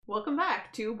Welcome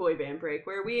back to Boy Band Break,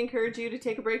 where we encourage you to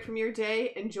take a break from your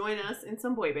day and join us in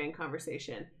some boy band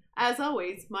conversation. As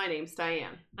always, my name's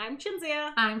Diane. I'm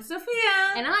Chinzia. I'm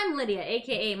Sophia. And I'm Lydia,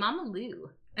 aka Mama Lou.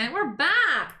 And we're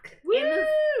back. In the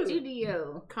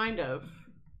studio. Kind of.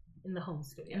 In the home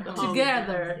studio. In the home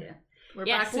Together. studio. We're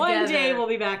Yes, back together. One day we'll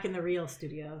be back in the real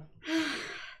studio.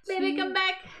 Baby, come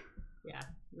back. Yeah,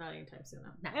 not anytime soon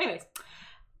though.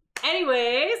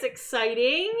 Anyways,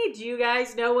 exciting. Do you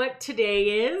guys know what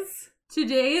today is?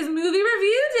 Today is movie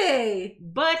review day.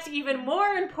 But even more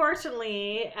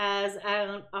importantly, as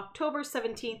on October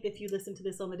 17th, if you listen to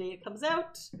this on the day it comes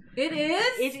out, It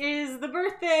is the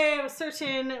birthday of a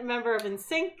certain member of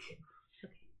NSYNC.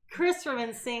 Chris from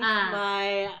NSYNC,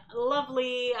 my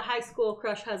lovely high school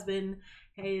crush husband,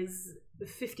 is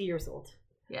 50 years old.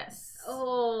 Yes.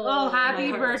 Oh, Happy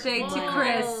my heart. birthday to Whoa.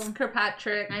 Chris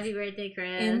Kirkpatrick. Happy birthday,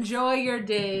 Chris. Enjoy your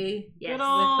day. Yes. Good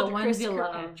old with the ones Chris you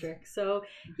love. Kirkpatrick. So,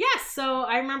 yes, so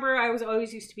I remember I was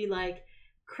always used to be like,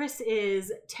 Chris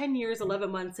is 10 years, 11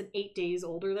 months, and 8 days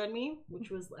older than me, which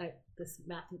was this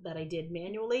math that I did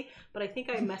manually, but I think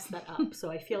I messed that up. So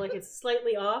I feel like it's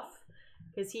slightly off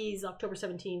because he's October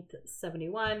 17th,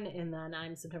 71, and then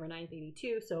I'm September 9th,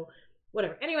 82. So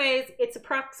whatever. Anyways, it's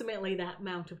approximately that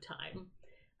amount of time.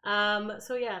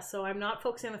 So I'm not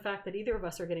focusing on the fact that either of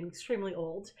us are getting extremely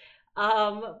old.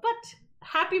 But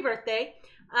happy birthday.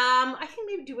 I think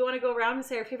maybe, do we want to go around and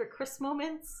say our favorite Chris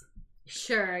moments?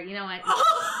 Sure, you know what?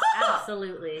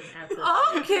 Absolutely.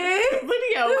 Okay.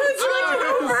 Lydia, Would you like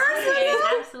to go first? Okay,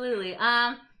 absolutely.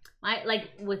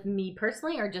 With me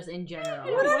personally, or just in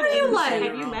general? Whatever you like.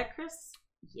 Have you met Chris?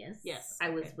 Yes. I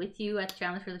was with you at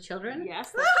Challenge for the Children.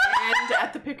 Yes. and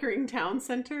at the Pickering Town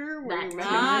Center, where you met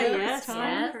me the yes. first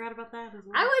time. I forgot about that as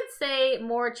well. I would say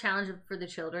more Challenge for the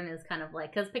Children is kind of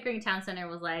like, because Pickering Town Center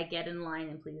was like, get in line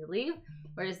and please leave.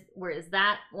 Whereas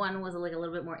that one was like a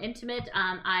little bit more intimate.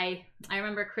 I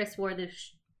remember Chris wore this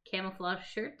camouflage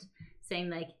shirt saying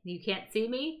like, you can't see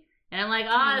me. And I'm like,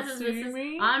 oh, this is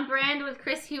on brand with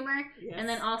Chris humor. Yes. And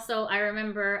then also I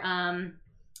remember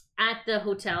at the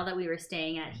hotel that we were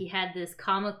staying at, he had this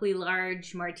comically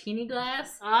large martini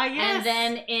glass. Yes. And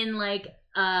then in like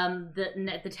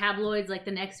the tabloids like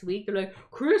the next week, they're like,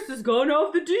 Chris has gone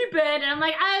off the deep end. And I'm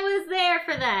like, I was there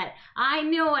for that. I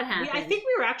know what happened. I think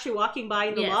we were actually walking by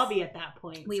in the Yes. lobby at that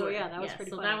point. We were. Yeah, that was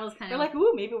pretty so funny. that was kind They're of like,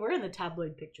 ooh, maybe we're in the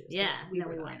tabloid pictures. But yeah. we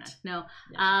were not. No.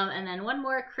 No. And then one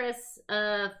more Chris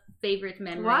favorite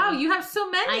memory. Wow, you have so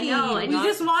many. I know, We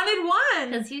just wanted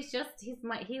one.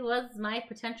 Because he was my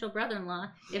potential brother-in-law.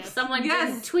 If Yes. someone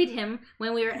Yes. didn't tweet him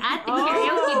when we were at the Oh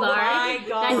karaoke bar my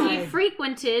that he God.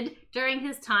 frequented during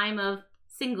his time of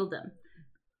singledom.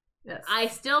 Yes. I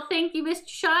still think you missed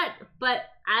your shot, but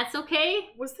that's okay.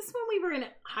 Was this when we were in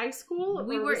high school?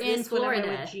 We or were was in this when I went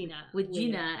Florida with Gina. with later?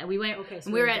 Gina, and we went. Okay, so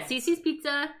and we were at adults. Cece's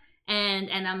Pizza,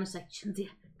 and I'm just like, Chinzia,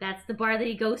 that's the bar that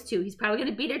he goes to. He's probably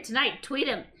gonna beat her tonight. Tweet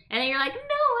him, and then you're like, no,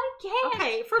 I can't.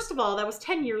 Okay, first of all, that was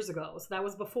 10 years ago, so that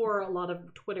was before a lot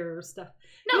of Twitter stuff.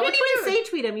 No, you didn't Twitter- even say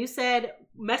tweet him. You said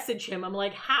message him. I'm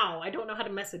like, how? I don't know how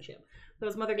to message him. But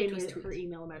his mother gave It me was her tweet.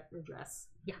 email address.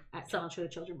 Yeah, At so- Challenge for the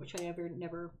Children, which I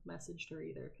never messaged her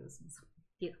either. Because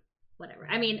Whatever.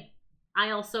 I mean, I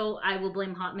will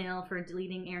blame Hotmail for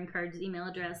deleting Aaron Card's email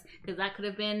address because that could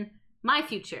have been my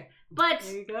future. But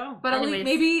there you go. But at least Anyways,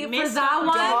 maybe for missed that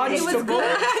one, dodged it was a good. bullet.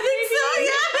 I think so.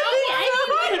 I don't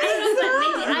know, but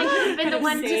maybe I could have been the Could've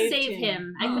one to saved save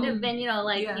him. I could have been, Yes.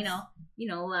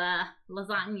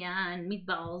 lasagna and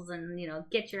meatballs and,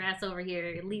 get your ass over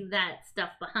here, leave that stuff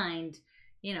behind,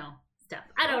 stuff.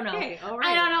 I don't know. Okay, all right.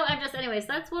 I don't know. Anyways,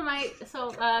 that's one of my.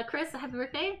 So, Chris, happy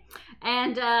birthday,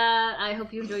 and I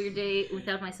hope you enjoy your day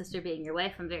without my sister being your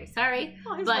wife. I'm very sorry.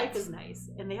 Well, his but wife is nice,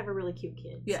 and they have a really cute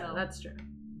kid. Yeah, so, that's true.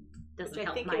 doesn't which I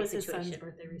help think my it was his situation. son's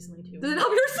birthday recently too. Does it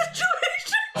help your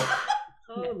situation?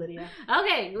 Oh, Lydia.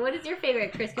 Okay, what is your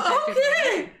favorite Chris Kirkpatrick moment?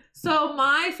 Okay. So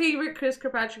my favorite Chris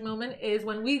Kirkpatrick moment is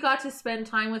when we got to spend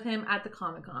time with him at the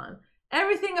Comic-Con.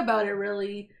 Everything about it,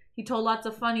 really. He told lots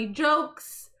of funny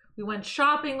jokes. We went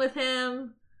shopping with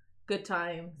him. Good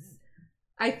times.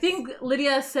 I think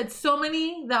Lydia said so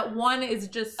many that one is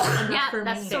just enough Yeah, for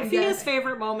that's me. fair. Sophia's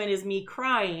favorite moment is me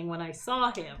crying when I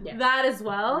saw him. Yeah. That as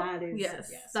well. That is- yes.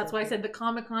 yes, That's why I okay. said the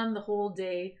Comic-Con, the whole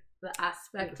day, the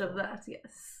aspect of Beautiful. that.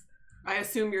 Yes. I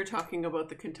assume you're talking about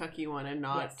the Kentucky one and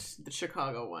not Yes. the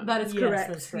Chicago one. That is Yes, correct.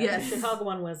 that's right. Yes. The Chicago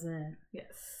one was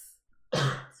Yes.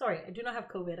 Sorry, I do not have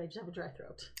COVID. I just have a dry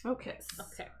throat. Okay.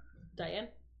 Okay. Diane?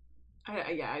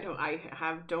 I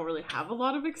don't really have a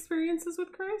lot of experiences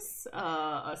with Chris,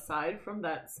 aside from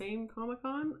that same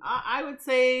Comic-Con. I would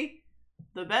say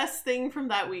the best thing from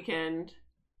that weekend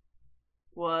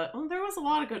was, there was a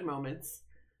lot of good moments.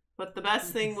 But the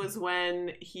best thing was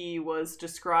when he was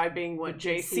describing what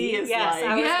JC is yes, like.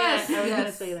 I was Yes, gonna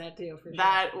yes. say that too. For sure.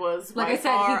 That was Like by I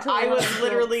said, he far. told I a lot was of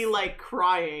literally jokes. like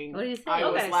crying. What do you say? I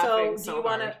was okay, laughing so so do you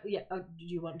want to? hard. Yeah.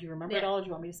 Do you remember it Yeah. all? Or do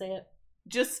you want me to say it?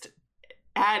 Just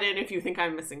add in if you think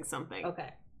I'm missing something. Okay.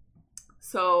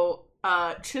 So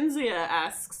Chinzia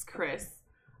asks Chris,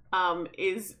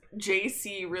 is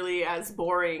JC really as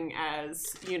boring as,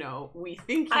 we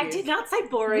think he I is? did not say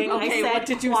boring. Okay, I said what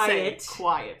did you quiet. say?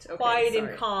 Quiet. Okay, Quiet sorry.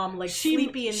 and calm, like She,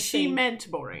 sleepy and she sane. meant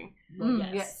boring.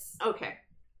 Yes. Okay.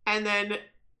 And then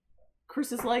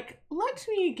Chris is like, let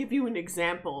me give you an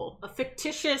example A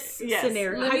fictitious Yes.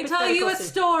 scenario. Let me tell you a hypothetical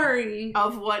story.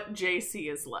 of what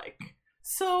JC is like.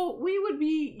 So we would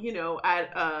be,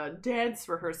 at a dance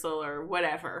rehearsal or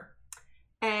whatever.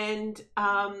 And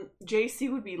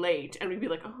JC would be late, and we'd be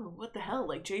like, oh, what the hell?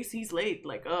 Like, JC's late.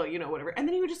 Like, oh, whatever. And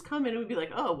then he would just come in and we'd be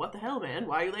like, oh, what the hell, man?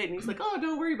 Why are you late? And he's like, oh,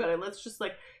 don't worry about it. Let's just,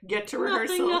 get to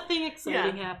rehearsal. Nothing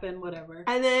exciting happened, whatever.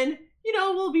 And then,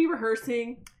 we'll be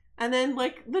rehearsing. And then,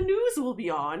 the news will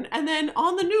be on. And then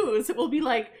on the news, it will be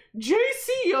like,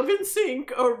 JC of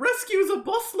NSYNC rescues a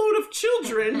busload of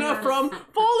children from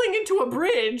falling into a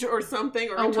bridge or something.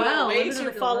 Or Oh, into wow. a lake. Isn't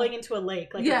You're it falling into a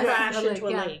lake, like Yes, a crash a lake, into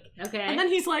a yeah. lake. Okay. And then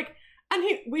he's like,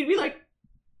 we'd be like,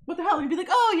 what the hell? He'd be like,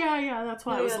 oh, yeah, that's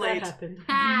why I was Yeah, late. that happened.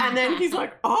 And then he's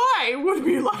like, I would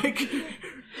be like,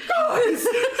 guys,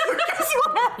 guess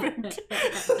what happened?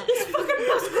 This fucking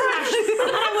bus crashed.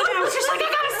 And I was just like, I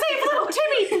gotta save little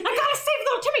Timmy. I gotta save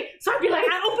little Timmy. So I'd be like,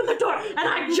 I opened the door and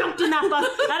I jumped in that bus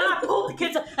and I pulled the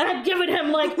kids up and I'd given him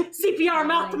CPR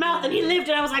mouth to mouth and he lived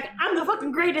and I was like, I'm the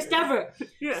fucking greatest ever.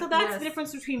 Yeah. So that's Yes. the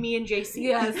difference between me and JC.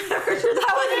 Yes. That was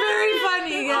very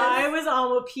funny. Yes. I was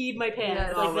almost peed my pants.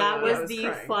 Yes. Like Oh my that God, was I was the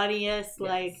crying. funniest.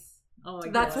 Oh my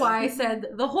That's God. why I said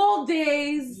the whole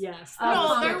days. Yes. Oh, No,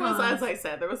 Comic there was, Con. as I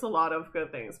said, there was a lot of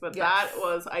good things, but Yes. that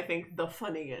was, I think, the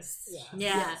funniest.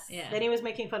 Yeah, yeah. Then he was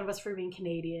making fun of us for being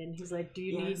Canadian. He's like, "Do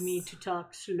you need me Yes. to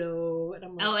talk slow?" And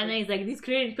I'm like, Oh, and then he's like, these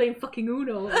Canadians playing fucking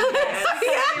Uno. we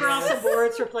were off the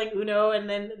boards for playing Uno, and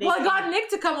then they Well, I got Nick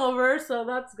to come over, so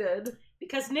that's good.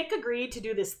 because Nick agreed to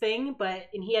do this thing,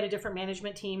 and he had a different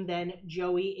management team than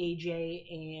Joey, AJ,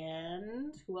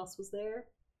 and who else was there?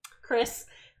 Chris.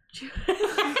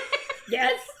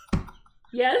 Yes.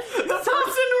 Yes. The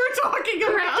person we're talking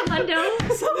Correct, about.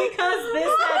 Mundo. So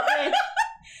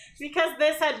because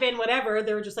this had been whatever,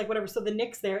 they were just like whatever. So the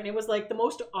Nick's there, and it was like the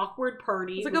most awkward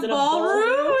party. It's It like was a in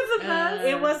ballroom. It's a mess.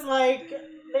 It was like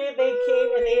they came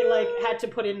and they had to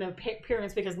put in an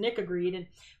appearance because Nick agreed, and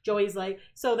Joey's like,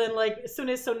 so then as soon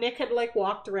as Nick had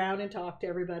walked around and talked to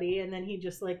everybody, and then he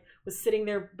just was sitting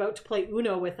there about to play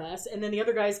Uno with us, and then the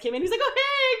other guys came in. He's like, oh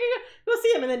hey, go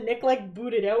see him, and then Nick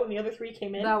booted out, and the other three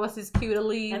came in. That was his cue to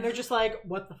leave. And they're just like,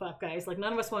 what the fuck, guys?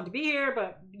 None of us wanted to be here,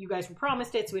 but you guys were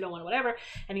promised it, so we don't want whatever.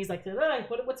 And he's like,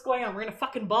 what's going on? We're in a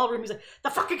fucking ballroom. He's like, the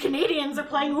fucking Canadians are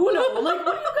playing Uno. What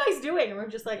are you guys doing? And we're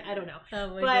just like, I don't know. Oh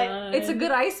my But God. It's a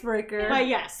good icebreaker. But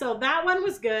yeah, so that one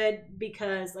was good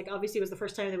because, obviously it was the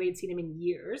first time that we had seen him in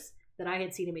years, that I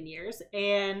had seen him in years.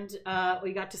 And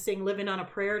we got to sing Living on a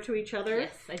Prayer to each other.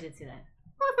 Yes, I did see that.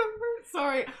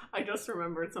 Sorry, I just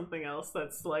remembered something else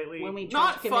that's slightly When we tried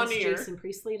not to convince funnier. Jason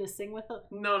Priestley to sing with us.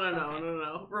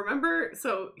 No. Remember,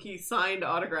 so he signed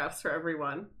autographs for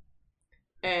everyone,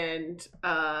 and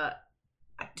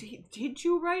did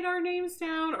you write our names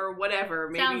down or whatever?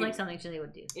 Maybe. Sounds like something Chili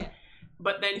would do. Yeah.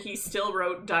 But then he still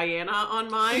wrote Diana on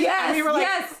mine. Yes, and we were like,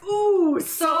 yes. ooh,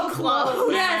 so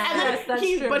close. Yes, and then yes, that's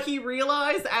true. But he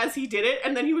realized as he did it,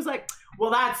 and then he was like,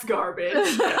 well, that's garbage.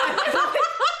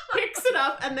 Picks it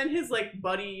up, and then his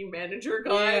buddy manager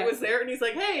guy Yeah. was there, and he's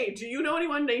like, hey, do you know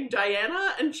anyone named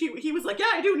Diana? And he was like, yeah,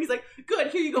 I do. And he's like, good,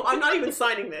 here you go. I'm not even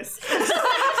signing this.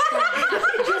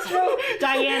 He just wrote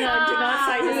Diana, did not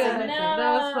sign his Yeah, signature.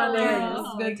 that was funny. Hilarious. That was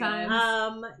Oh good my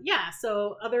times. Yeah,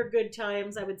 so other good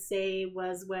times I would say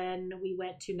was when we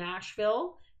went to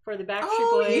Nashville for the Backstreet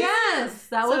Oh, Boys. yes.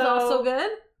 That was So- also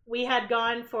good. We had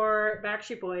gone for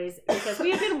Backstreet Boys because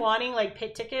we had been wanting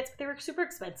pit tickets, but they were super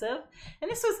expensive.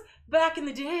 And this was back in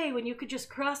the day when you could just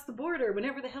cross the border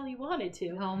whenever the hell you wanted to.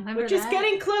 Oh, remember Which is that?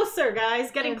 getting closer,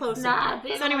 guys. Getting It's closer. not.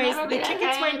 They So will anyways, never the be that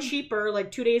tickets went good. cheaper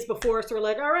 2 days before. So we're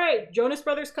like, all right, Jonas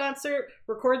Brothers concert,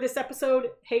 record this episode,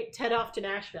 head off to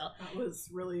Nashville. That was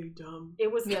really dumb.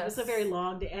 It was Yes. a very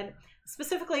long day, and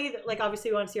specifically,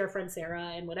 obviously we want to see our friend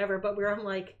Sarah and whatever, but we're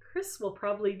Chris will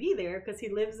probably be there because he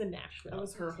lives in Nashville. That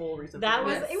was her whole reason. That for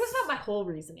was this. it. Was not my whole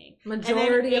reasoning.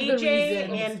 Majority and then of the AJ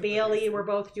reason. and Bailey were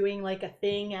both doing a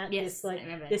thing at Yes, this I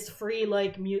remember. this free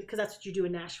music, because that's what you do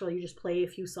in Nashville. You just play a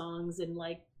few songs in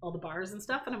all the bars and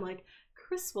stuff. And I'm like,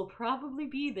 Chris will probably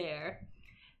be there.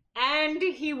 And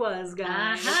he was,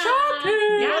 guys. Uh-huh.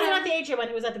 He wasn't at the AJ one,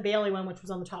 he was at the Bailey one, which was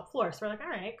on the top floor. So we're like, all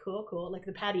right, cool, like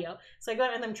the patio. So I go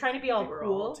and I'm trying to be all They were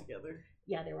cool. all together.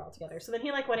 Yeah, they were all together. So then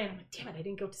he like went in. I'm like, damn it, I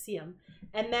didn't go to see him.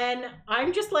 And then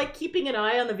I'm just like keeping an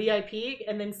eye on the VIP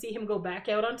and then see him go back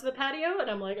out onto the patio. And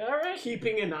I'm like, all right.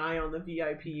 Keeping an eye on the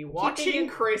VIP, watching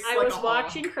Chris. I like was a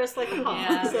watching hawk. Chris like a hawk.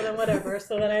 Yeah. So then whatever.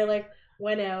 So then I like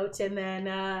went out and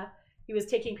then he was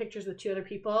taking pictures with 2 other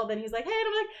people. Then he's like, hey, and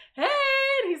I'm like,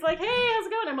 hey, and he's like, hey, how's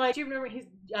it going? I'm like, do you remember? He's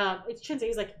it's Chinze.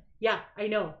 He's like, yeah, I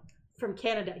know, from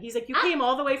Canada. He's like, you came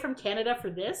all the way from Canada for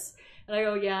this? And I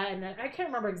go, yeah. And then I can't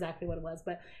remember exactly what it was,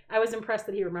 but I was impressed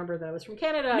that he remembered that I was from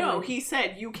Canada. No, And he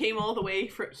said you came all the way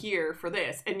here for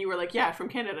this, and you were like, "Yeah, from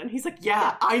Canada." And he's like,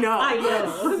 "Yeah, I know." I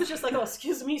know. It was just like, oh,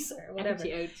 excuse me, sir, whatever.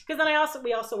 Empty out. Because then I also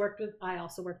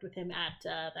worked with him at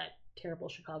that terrible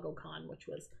Chicago con, which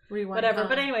was Rewind whatever. time.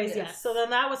 But anyways, yeah. Yes. So then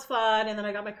that was fun, and then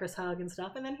I got my Chris hug and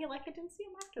stuff, and then I didn't see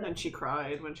him after And that. then she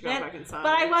cried when she got And- back inside.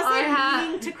 But I wasn't I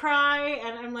meaning to cry,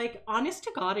 and I'm like, honest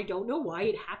to God, I don't know why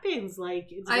it happens. Like,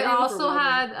 it's I very also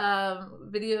overwhelming. had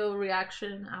video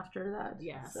reaction after that.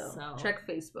 Yeah, So, so- check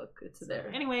Facebook. It's there.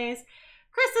 Anyways,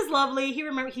 Chris is lovely.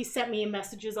 He sent me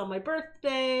messages on my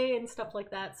birthday and stuff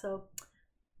like that. So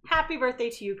happy birthday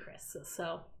to you, Chris.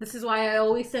 So This is why I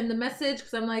always send the message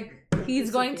because I'm like, he's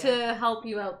It's going Sophia. to help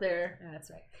you out there.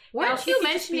 that's right. Weren't Well, you he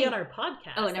could just be mentioning on our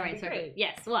podcast? Oh, never That'd mind. be Sorry. great.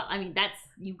 Yes. Well, I mean, that's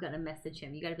you gotta message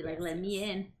him. You gotta be like, Yes, let me yes.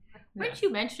 in. Weren't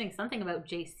you mentioning something about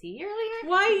JC earlier?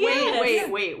 Why? Yes.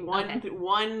 Wait.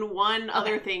 One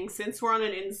other thing. Since we're on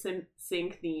an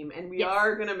sync theme, and we Yes.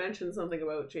 are gonna mention something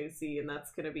about JC, and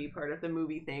that's gonna be part of the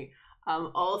movie thing.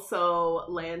 Also,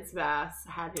 Lance Bass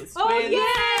had his Oh, twins.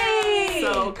 yay!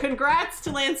 So congrats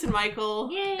to Lance and Michael.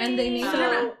 Yay! And they named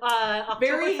So, October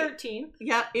Very- 13th.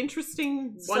 Yeah,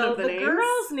 interesting. One So of the names.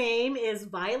 girl's name is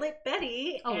Violet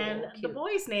Betty, Oh, and the cute.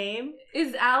 boy's name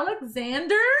Is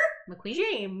Alexander McQueen.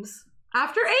 James.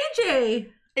 after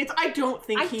AJ I don't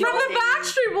think he from the named-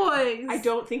 Backstreet Boys? I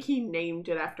don't think he named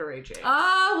it after AJ.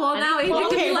 Ah, well, I now think- AJ Well,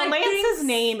 could okay, be well, like Lance's thanks.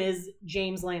 name is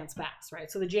James Lance Bass,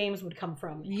 right? So the James would come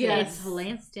from Yes. It's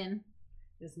Lanston.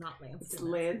 is not Lance. It's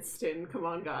Lanston. Come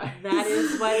on, guy. That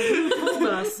is what he told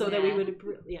us, so that we Yeah. would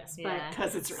yes, Yeah.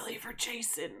 Because it's really for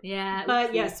Jason. Yeah.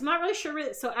 but oopsie. yes, I'm not really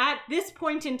sure. So at this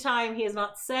point in time, he has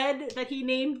not said that he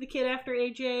named the kid after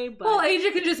AJ. But Well,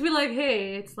 AJ could just be like,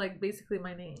 hey, it's like basically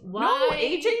my name. Why? No,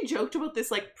 AJ joked about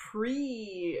this like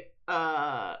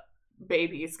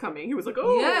babies coming. He was like,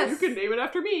 "Oh, Yes. you can name it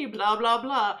after me." Blah blah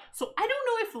blah. So I don't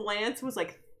know if Lance was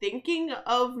like thinking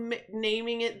of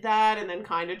naming it that, and then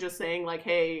kind of just saying like,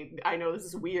 "Hey, I know this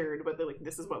is weird, but like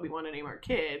this is what we want to name our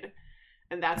kid,"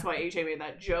 and that's why AJ made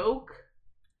that joke.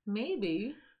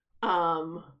 Maybe.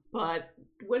 But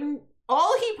when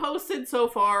all he posted so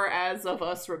far as of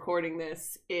us recording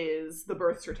this is the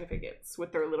birth certificates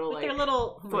with their little with like their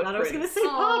little. Oh my God, I was going to say Oh.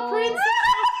 paw prints.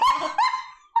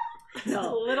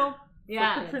 No, little.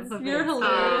 Yeah. footprints. You're Um,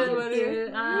 hilarious.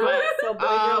 Cute. buddy. But, So boy,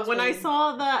 girl when I twins.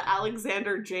 saw the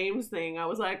Alexander James thing, I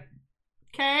was like,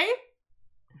 okay.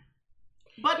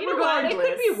 But You know what? regardless,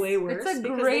 It could be way worse. It's a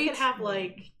because they great- could have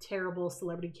like terrible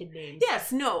celebrity kid names.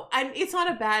 Yes, no, and it's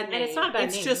not a bad name. And it's not a bad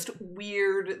It's name. just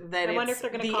weird that I wonder it's if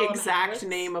they're gonna the call him exact Alex.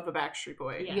 name of a Backstreet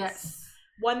Boy. Yeah. Yes.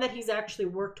 One that he's actually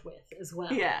worked with as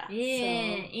well. Yeah.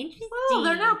 Yeah. So- Interesting. Well,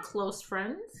 they're now close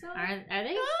friends. So. Are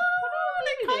they? Oh,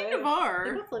 they kind of They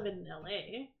are. both live in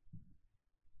LA.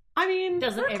 I mean,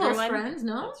 Doesn't They're close everyone? friends,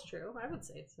 no? That's true. I would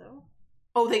say so.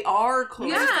 oh, they are close.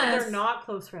 Yeah. friends. They're not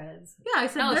close friends. Yeah, I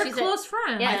said No, they're she said- close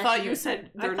friends. Yeah. I thought she you did.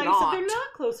 said I they're thought not. you said they're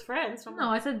not close friends. No,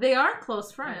 I said they are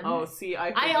close friends. Oh, see,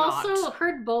 I I heard also not.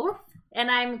 heard both, and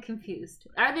I'm confused.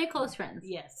 Are they close friends?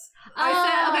 Yes. I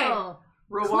said, okay. Oh.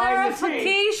 Rewind the tape.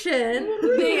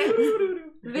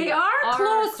 Clarification. They are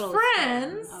close close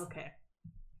friends. Okay.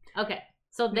 Okay.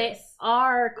 So they Yes.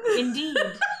 are indeed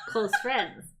close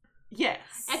friends. Yes.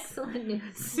 Excellent news.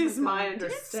 This is my Didn't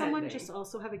understanding. someone just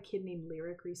also have a kid named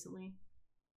Lyric recently?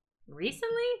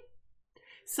 Recently?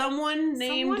 Someone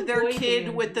named Someone their boy kid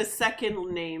band. with the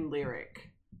second name Lyric.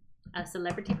 A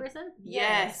celebrity person?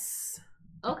 Yes.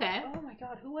 Okay. Oh my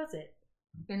God, who was it?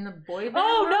 In the boy band.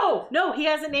 Oh no, he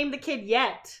hasn't named the kid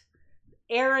yet.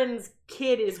 Aaron's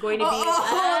kid is going to be.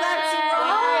 Oh, that's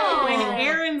Oh. right. When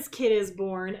Aaron's kid is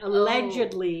born,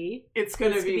 allegedly, It's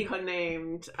gonna It's be gonna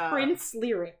named Prince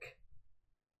Lyric.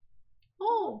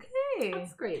 Okay.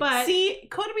 That's great. But See,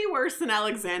 could be worse than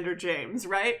Alexander James,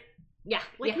 right? yeah.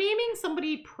 like yeah. naming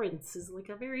somebody Prince is like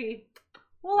a very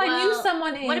Well, I knew Well,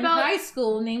 someone in what about- high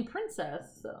school named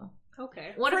Princess, so.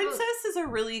 Okay. What about- Princess is a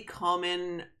really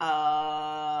common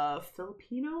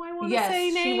Filipino, I want to Yes, say,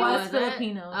 she name. was is it?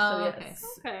 Filipino. Oh, so okay. yes.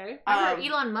 Okay. Remember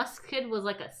Elon Musk kid was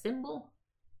like a symbol?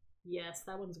 Yes,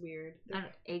 that one's weird.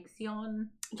 Axion?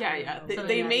 Yeah. They, Something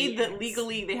they like made that, that yes.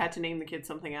 legally they had to name the kid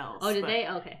something else. Oh, did they?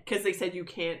 Okay. Because they said you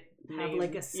can't Have name,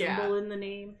 like a symbol in the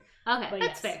name. Okay, But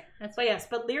that's yes. fair. That's But yes,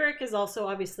 but Lyric is also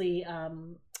obviously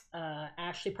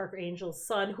Ashley Parker Angel's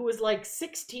son, who is like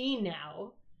 16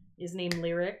 now, is named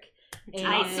Lyric. Did And-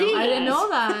 not I know see. I didn't that. know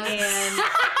that.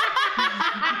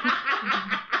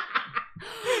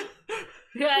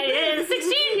 Yeah,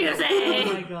 16, you Oh say?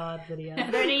 my god, Lydia.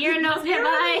 30 year nose Apparently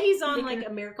nearby. he's on like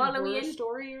American Follow me Horror in.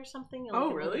 Story or something. Oh,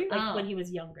 like, really? Like Oh. when he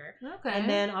was younger. Okay. And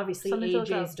then obviously Something to look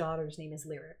AJ's up. daughter's name is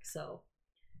Lyric. So,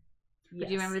 Do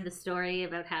you remember the story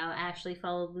about how Ashley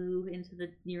followed Lou into the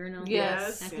urinal?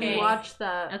 Yes, Yes, we Okay. watched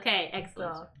that. Okay,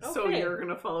 excellent. So Okay. you're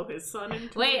gonna follow his son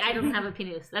into Wait, it? I don't have a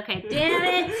penis. Okay,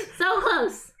 damn it! So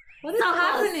close! What is So close.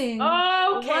 happening?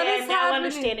 Okay, What is I'm now happening?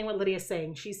 understanding what Lydia's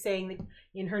saying. She's saying that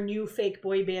in her new fake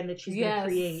boy band that she's going Yes. to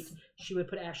create, she would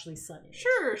put Ashley's son in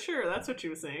it. Sure, that's what she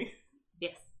was saying.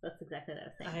 Yes, that's exactly what I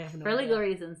was saying. I have no For legal idea.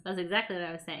 reasons, that's exactly what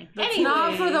I was saying. It's Anyways.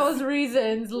 not for those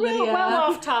reasons, Lydia. Well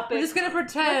off topic. We're just gonna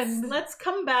pretend. Let's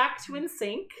come back to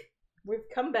NSYNC. We've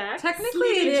come back. Technically,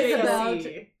 it is JC.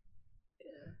 about.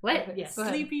 What? Yes. Go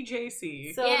ahead. Sleepy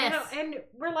JC. So, Yes. and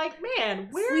we're like, man,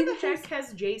 where Sleepy the heck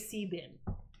has JC been?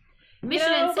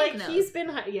 Mission You know, and like Sync he's been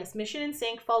yes, Mission and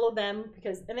Sync followed them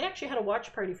because, and they actually had a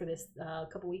watch party for this a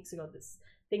couple weeks ago. This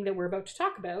thing that we're about to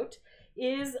talk about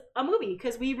is a movie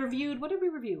because we reviewed. What did we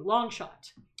review? Long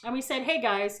Shot, and we said, hey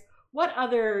guys, what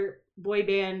other boy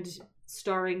band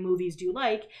starring movies do you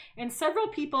like? And several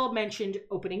people mentioned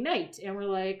Opening Night, and we're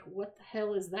like, what the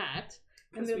hell is that?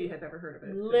 And Because we they had never heard of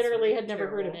it. literally It's had never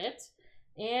heard of terrible.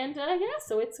 it. And yeah,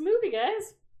 so it's a movie,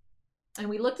 guys. And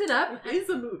we looked it up. It is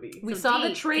a movie. We So saw the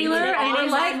deep. trailer, Is it and we're on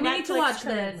like, we need to Netflix watch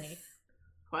currently? this.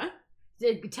 What?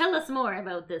 Tell us more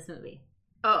about this movie.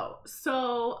 Oh,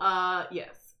 so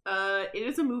yes. It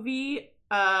is a movie.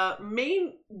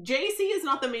 Main JC is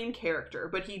not the main character,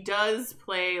 but he does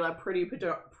play a pretty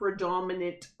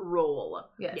predominant role.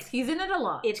 Yes, Yes. he's in it a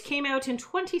lot. It came out in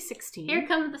 2016. Here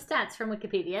come the stats from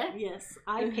Wikipedia. Yes,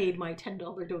 I paid my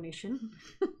 $10 donation.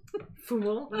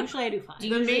 Fool. Usually I do $5. Do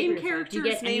The you main usually- do you character's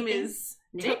get name anything? is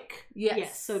Nick? Nick. yes.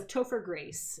 Yes, so Topher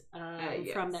Grace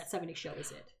Yes. from that 70s show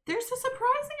is it. There's a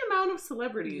surprising amount of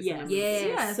celebrities. Yes. In the movie.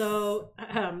 Yes. So,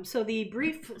 so the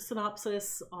brief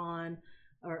synopsis on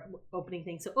or opening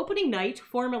thing. So, Opening Night,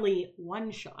 formerly One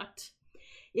Shot,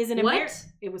 is an What?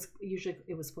 It was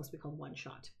supposed to be called One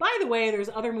Shot. By the way, there's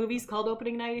other movies called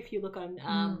Opening Night if you look on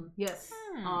Yes.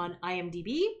 on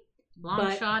IMDb. Long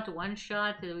but- shot, one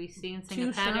shot. Have we seen sing 2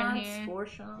 a pattern shots, here? 4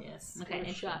 shots. Yes. Okay, One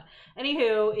interesting. Shot.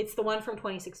 Anywho, it's the one from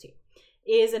 2016.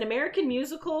 Is an American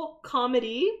musical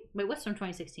comedy. Wait, what's from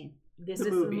 2016? This The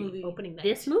is movie. Opening Night.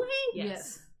 This movie?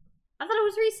 Yes. I thought it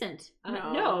was recent.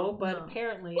 No, but No.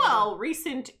 apparently. Well,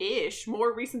 recent-ish,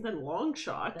 more recent than Long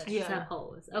Shot. That's- Yeah.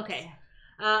 Suppose. Okay.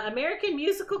 American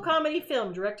musical comedy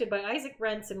film directed by Isaac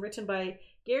Rentz and written by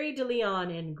Gary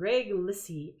DeLeon and Greg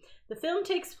Lissy. The film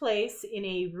takes place in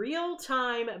a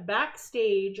real-time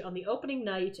backstage on the opening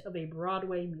night of a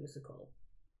Broadway musical.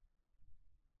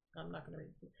 I'm not going to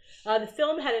read it. The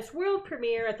film had its world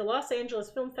premiere at the Los Angeles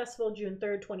Film Festival June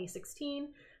 3rd,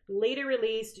 2016, later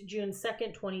released June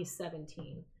 2nd,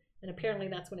 2017. And apparently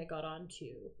that's when it got on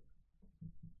to...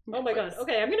 Oh my god.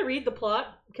 Okay, I'm going to read the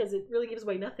plot because it really gives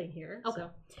away nothing here. Okay.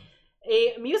 So,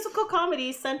 a musical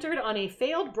comedy centered on a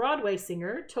failed Broadway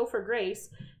singer, Topher Grace,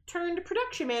 turned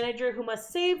production manager who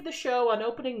must save the show on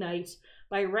opening night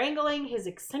by wrangling his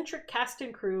eccentric cast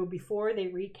and crew before they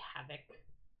wreak havoc.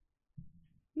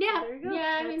 Yeah. There you go.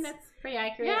 Yeah, I mean, That's- that's pretty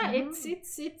accurate. Yeah,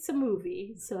 it's a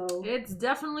movie. So It's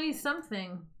definitely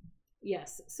something.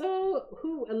 yes. So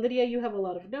who Lydia, you have a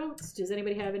lot of notes. Does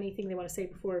anybody have anything they want to say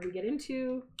before we get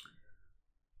into?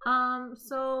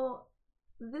 So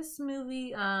this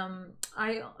movie,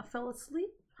 I fell asleep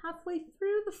halfway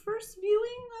through the first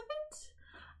viewing of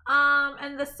it.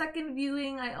 And the second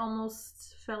viewing, I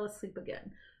almost fell asleep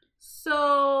again.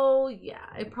 So yeah,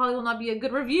 it probably will not be a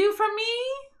good review from me,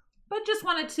 but just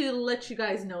wanted to let you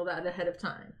guys know that ahead of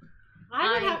time.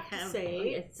 I would I have to have- say,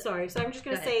 okay, sorry, so I'm just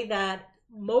going go to say that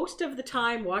most of the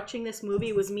time watching this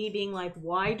movie was me being like,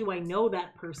 why do I know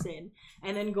that person?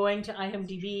 And then going to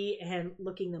IMDb and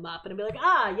looking them up and I'd be like,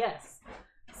 ah, yes.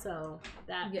 So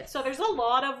that, Yes. so there's a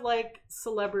lot of like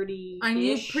celebrity. I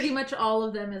knew pretty much all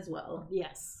of them as well.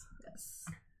 Yes. Yes.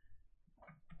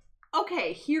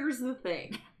 Okay, here's the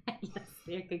thing. Yes,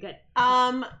 very good.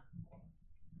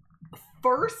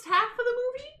 First half of the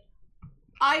movie,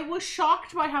 I was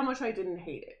shocked by how much I didn't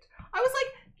hate it. I was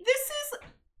like, this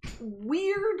is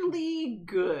weirdly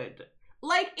good.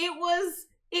 Like, it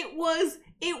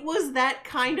was that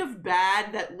kind of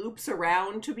bad that loops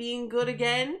around to being good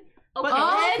again. But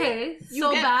Oh, then okay. you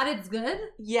So get- bad it's good?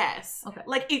 Yes. Okay.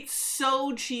 Like, it's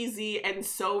so cheesy and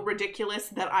so ridiculous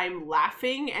that I'm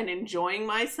laughing and enjoying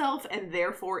myself, and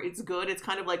therefore it's good. It's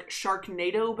kind of like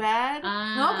Sharknado bad.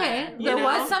 Okay. You There know?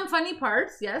 was some funny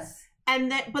parts, yes.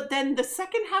 But then the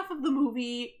second half of the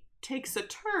movie takes a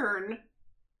turn,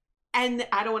 and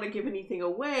I don't want to give anything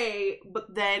away,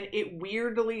 but then it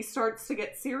weirdly starts to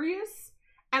get serious.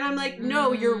 And I'm like,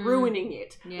 no, you're ruining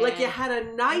it. Yeah. Like, you had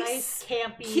a nice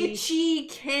campy.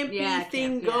 kitschy, campy Yeah,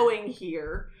 thing camp, yeah. going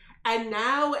here. And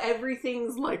now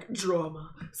everything's like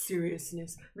drama,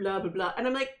 seriousness, blah, blah, blah. And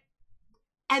I'm like,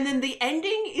 and then the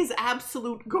ending is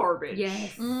absolute garbage.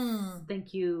 Yes. Mm.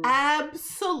 Thank you.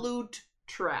 Absolute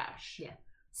trash. Yeah.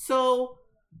 So,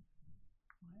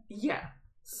 yeah.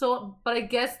 So, but I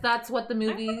guess that's what the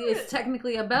movie is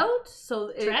technically about. So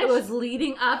it Trash? was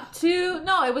leading up to,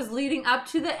 no, it was leading up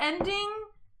to the ending.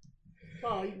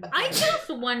 Well, I just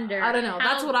wonder. I don't know.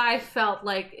 That's what I felt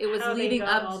like. It was how they leading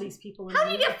got up all to. these people. In How do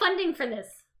there. you get funding for this?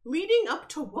 Leading up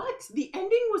to what? The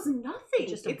ending was nothing.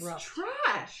 Just it's abrupt.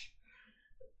 trash.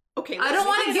 Okay, I don't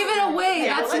want to give it away.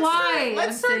 Yeah, That's let's why. Let's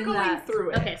I'm start saying going that.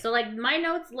 through it. Okay, so like my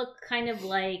notes look kind of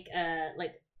like I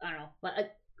don't know,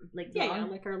 like Yeah, long. yeah,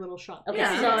 like our little shot. Okay,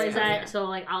 Yeah. so Yeah. is that so?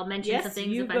 Like I'll mention some Yes, things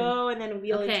you if go, and then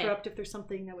we'll Okay. interrupt if there's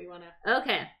something that we want to.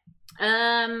 Okay.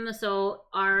 So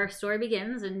our story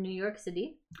begins in New York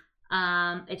City.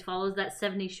 It follows that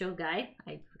 70s show guy.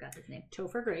 I forgot his name.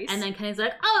 Topher Grace. And then Kenny's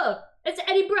like, "Oh, it's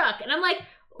Eddie Brock," and I'm like,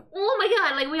 "Oh my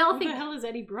god!" Like we all who think the hell is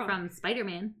Eddie Brock? from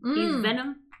Spider-Man. Mm. He's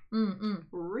Venom. Mm-mm.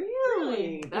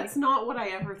 Really? That's not what I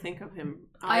ever think of him.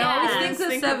 I always always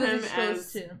think the of him 70s shows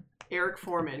as too. Eric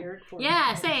Foreman. Eric Foreman.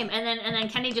 Yeah, same. And then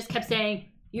Kenny just kept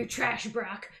saying, "You're trash,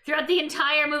 Brock," throughout the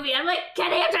entire movie. I'm like,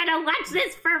 Kenny, I'm trying to watch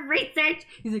this for research.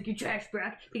 He's like, "You're trash,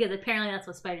 Brock," because apparently that's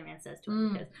what Spider-Man says to him.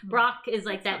 Mm. Because Brock is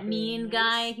like That's that not very mean nice.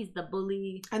 guy. He's the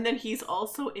bully. And then he's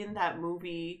also in that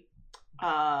movie,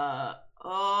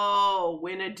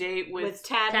 Win a Date with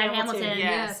Tad Tad Hamilton. Hamilton. Yes,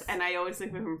 Yes. and I always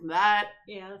think of him from that.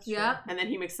 Yeah, that's Yeah. And then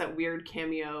he makes that weird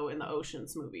cameo in the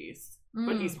Ocean's movies,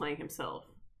 but Mm. he's playing himself,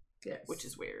 Yes. which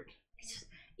is weird. It's just,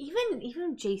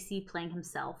 even JC playing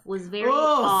himself was very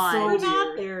Oh, odd. so We're not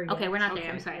weird. there yet. Okay, we're not there.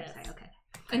 Okay. I'm sorry. Yes. Okay.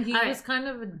 And he All right. was kind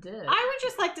of a dick. I would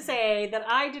just like to say that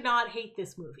I did not hate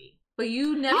this movie. But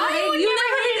you never I hate, would you never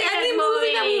never hate hate any his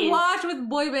movie that we movies. watch with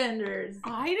boy banders.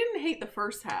 I didn't hate the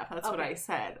first half. That's what Okay. I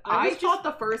said. I I was thought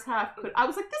the first half could. I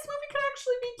was like, this movie could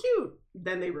actually be cute.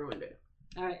 Then they ruined it.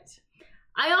 All right.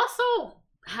 I also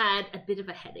had a bit of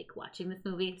a headache watching this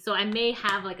movie, so I may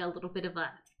have like a little bit of a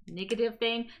negative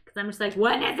thing because I'm just like,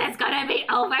 when is this gonna be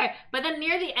over? But then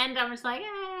near the end, I'm just like,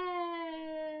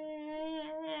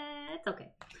 it's okay.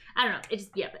 I don't know. It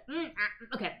just but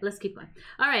okay. Let's keep going.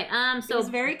 All right. So So it was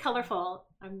very colorful,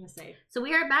 I'm going to say. so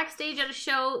we are backstage at a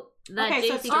show that Okay,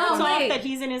 so it JC starts Oh, off wait. that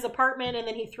he's in his apartment and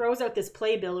then he throws out this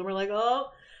playbill and we're like,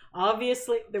 oh,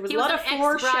 obviously there was He a was lot an of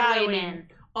ex-Broadway foreshadowing. man.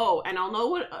 Oh, and I'll know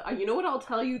what you know what I'll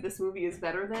tell you. This movie is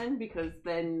better than because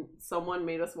then someone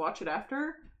made us watch it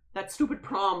after that stupid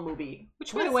prom movie.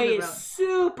 Which, by the What's way, it is about?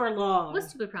 super long. What's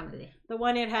stupid prom movie? The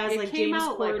one it has It like came James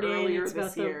out, like, Corden. earlier It's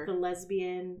this about year. the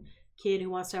lesbian kid who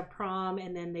wants to have prom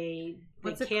and then they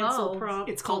What's it cancel called? prom.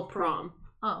 It's called Prom.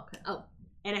 Oh, okay.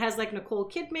 And it has like Nicole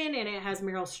Kidman and it has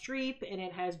Meryl Streep and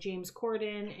it has James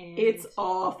Corden and It's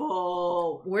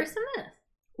awful. Worse than this.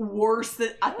 Worse than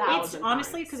 1,000. It's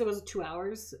honestly times. because it was 2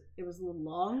 hours. It was a little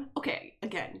long, Okay,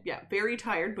 again, yeah, very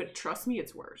tired, but trust me,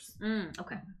 it's worse.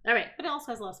 Okay. All right. but it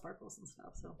also has a lot of sparkles and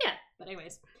stuff. So Yeah. But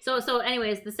anyways, So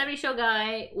anyways, the 70 show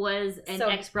guy was an So-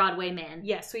 ex-Broadway man.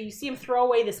 yeah. So you see him throw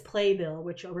away this playbill,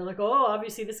 which we're like, oh,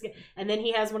 obviously this guy. And then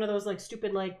he has one of those like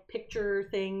stupid like picture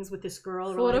things with this girl.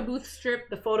 and we're Photo like, booth strip.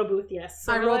 The photo booth, yes.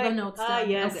 I we're wrote the like, notes Ah, down.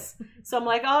 yes. So I'm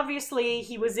like, obviously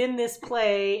he was in this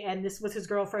play, and this was his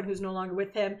girlfriend who's no longer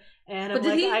with him. And I'm But did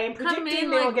like, he I am come predicting in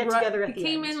they will like get together at he the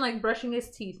came end. in like brushing his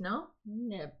teeth, no?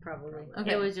 Yeah, probably.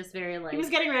 Okay. It was just very like He was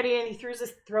getting ready, and he throws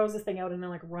this thing out, and then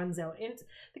like runs out. And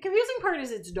the confusing part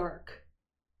is it's dark.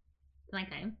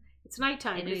 nighttime. It's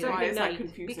nighttime. It It's is. dark Why at is that night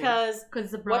confusing? because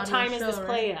Because the what Broadway time is show, this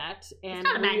play right? at? And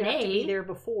not a we have to be matinee. there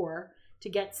before to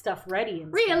get stuff ready.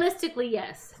 And Realistically,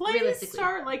 yes. Plays Realistically.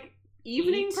 start like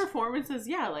evening 8? performances,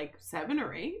 yeah, like 7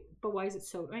 or 8. stuff. But why is it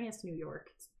so? I guess New York.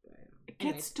 It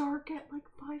Anyways. gets dark at like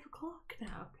 5 o'clock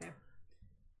now. Okay.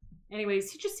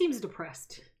 Anyways, he just seems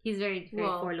depressed. He's very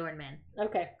Well- forlorn man.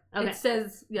 Okay. Okay. It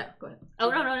says, yeah, go ahead. Oh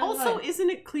no. Go Also, ahead. isn't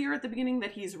it clear at the beginning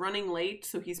that he's running late?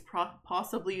 So he's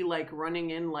possibly like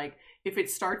running in like if it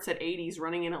starts at 8, he's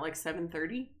running in at like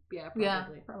 7:30. Yeah, probably. Yeah,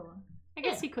 probably. I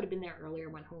guess he could have been there earlier,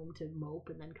 went home to mope,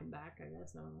 and then come back. I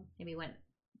guess I don't know. Maybe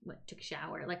took a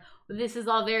shower. Like this is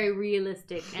all very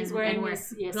realistic. And, He's wearing and we're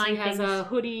this. Yes, he blind has things. a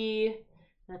hoodie.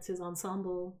 That's his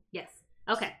ensemble. Yes.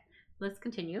 Okay. Let's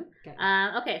continue. Okay.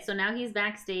 Okay, so now he's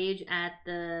backstage at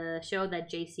the show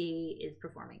that JC is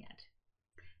performing at.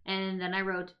 And then I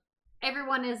wrote,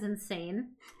 everyone is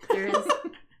insane. There is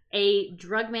a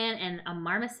drug man and a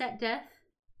marmoset death.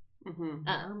 Mm-hmm.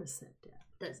 Marmoset death.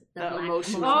 The That black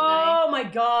emotional- guy. Oh my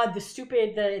god,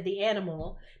 the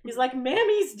animal. He's like,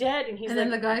 Mammy's dead, and he's And like,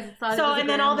 then the guys thought so, it was a and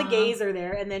then all the grandma. gays are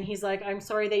there, and then he's like, I'm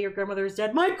sorry that your grandmother is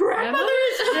dead. My grandmother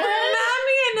is dead.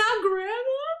 Mammy and now grandma?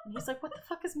 And he's like, what the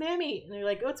fuck is Mammy? And they're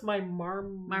like, oh, it's my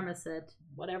Marmoset.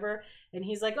 whatever. And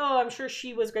he's like, oh, I'm sure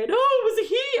she was great. Oh, it was a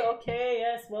he. Okay,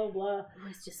 yes, blah blah. It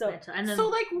was just So- mental. And then So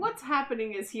like what's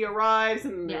happening is he arrives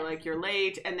and they're Yes. like you're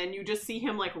late, and then you just see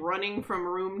him like running from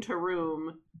room to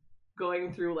room,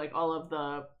 going through like all of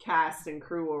the cast and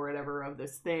crew or whatever of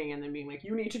this thing, and then being like,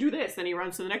 you need to do this. Then he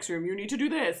runs to the next room, you need to do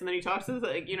this, and then he talks to the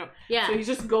like, yeah. So he's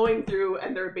just going through,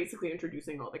 and they're basically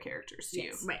introducing all the characters to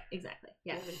Yes. Right, exactly.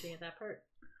 Yeah, Yeah. I didn't think of that part.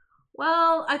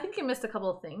 Well, I think you missed a couple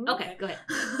of things. Okay, go ahead.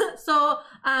 So,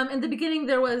 in the beginning,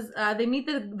 there was they meet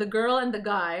the girl and the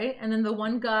guy, and then the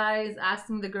one guy is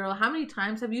asking the girl, "How many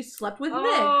times have you slept with Nick?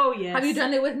 Oh yes. Have you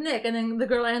done it with Nick?" And then the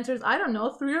girl answers, "I don't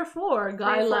know, 3 or 4."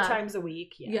 Guy 3 or 4 laughed. times a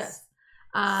week? Yes.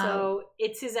 So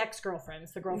it's his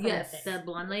ex-girlfriends, the girlfriend. Yes. of Nick. The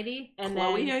blonde lady? And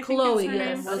Chloe, then I think Chloe, is her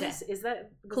yes. name. what Okay. is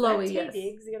that? Was Chloe, that Tay yes.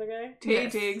 Diggs, the other guy. Tay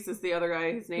Yes. Diggs is the other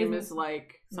guy. His name His- is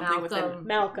like something with Malcolm. an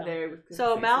Malcolm. there-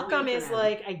 So say Malcolm something is with an M.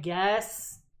 like, I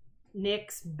guess,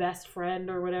 Nick's best friend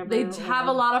or whatever. they or have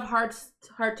a lot of heart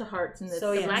to hearts in this.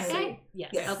 So The yes. black movie. guy? Yes.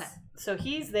 Yes. Okay. So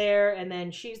he's there, and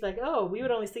then she's like, "Oh, we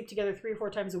would only sleep together 3 or 4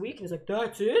 times a week." And he's like,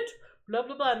 "That's it?" Blah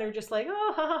blah blah. And they're just like,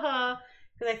 "Oh, ha ha ha,"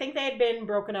 because I think they had been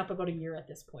broken up about a year at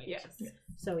this point. Yes.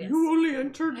 So yes. You only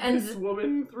entered And- this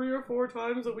woman 3 or 4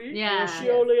 times a week. Yeah. She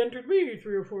only entered me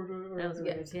 3 or 4 times. That was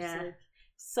good, yeah.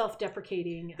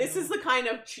 Self-deprecating. This is the kind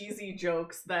of cheesy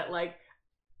jokes that, like,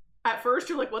 at first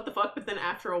you're like, what the fuck? But then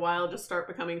after a while just start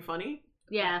becoming funny.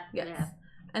 Yeah. Yes. Yeah.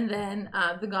 And then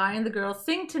the guy and the girl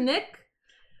sing to Nick.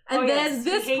 And Oh, then yes. He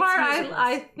this hates part, musicals.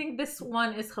 I think this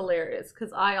one is hilarious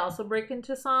because I also break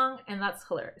into song, and that's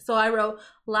hilarious. So I wrote,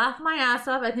 laugh my ass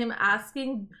off at him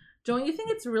asking, don't you think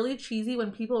it's really cheesy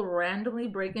when people randomly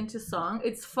break into song?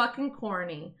 It's fucking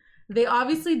corny. They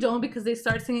obviously don't because they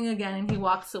start singing again and he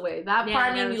walks away. That Yeah,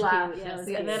 part that made me was laugh. cute. Yes. was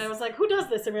And then I was like, who does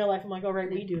this in real life? I'm like, all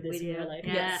right, we do this We in do. real life.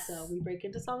 Yes. So we break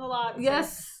into song a lot. So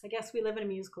Yes. I guess we live in a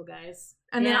musical, guys.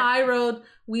 And then Yeah. I wrote,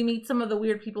 we meet some of the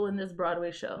weird people in this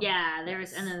Broadway show. Yeah,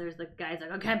 there's and then there's the guys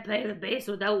like, I can't play the bass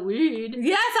without weed.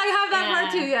 Yes, I have that Yeah.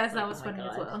 part too. Yes, that Like, was oh my funny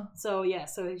as God. well. So yeah,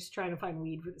 so he's trying to find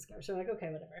weed for this guy. So we're like, okay,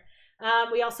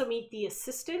 whatever. We also meet the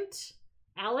assistant,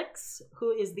 Alex,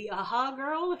 who is the AHA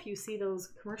girl. If you see those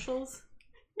commercials,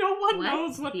 No one What?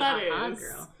 knows what The that AHA is.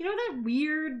 girl. you know that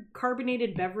weird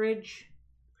carbonated beverage.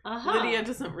 AHA. Lydia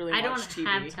doesn't really I watch don't TV.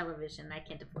 have television. I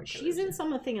can't afford She's in television.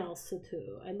 something else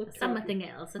too. I looked her up. Something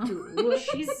else too. Well,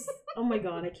 she's oh my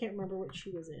god, I can't remember what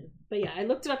she was in. But yeah, I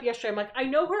looked it up yesterday. I'm like, I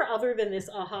know her other than this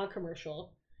AHA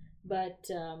commercial, but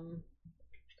she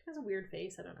has a weird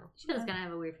face. I don't know. She does kind of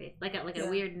have a weird face, like a Yeah.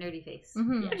 weird nerdy face,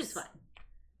 Mhm. which is fine.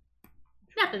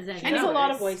 Not that there's She anything does a wrong lot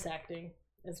with of it. voice acting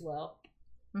as well.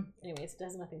 Hmm. Anyways, it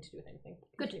has nothing to do with anything.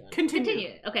 Good. Continue on. Continue.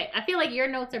 Continue. Okay, I feel like your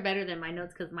notes are better than my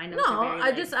notes because my notes No, are very,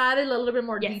 I just added a little bit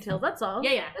more Yes. details. That's all.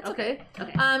 yeah. It's okay.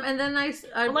 Okay. And then I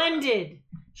Blended.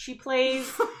 She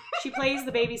plays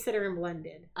the babysitter in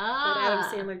Blended. That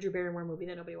Adam Sandler Drew Barrymore movie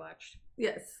that nobody watched.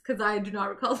 yes, because I do not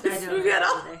recall I this don't movie at know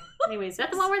all. either. Anyways, Is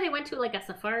that the one where they went to like a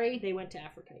safari? they went to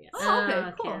Africa? Yes. Oh,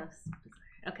 okay, cool.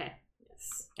 Okay.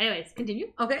 Yes. Anyways,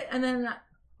 continue. Okay, and then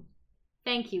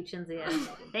Thank you, Chinzia.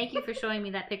 Thank you for showing me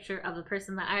that picture of the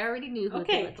person that I already knew who they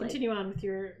Okay, looked like. continue on with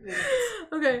your notes.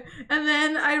 okay, and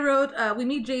then I wrote we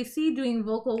meet JC doing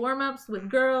vocal warm ups with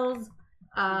girls.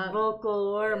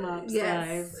 Vocal warm-ups, Yes,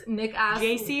 guys. Nick asked.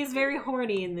 JC is very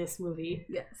horny in this movie.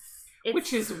 Yes. It's-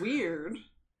 Which is weird.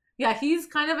 Yeah, he's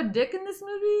kind of a dick in this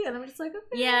movie, and I'm just like,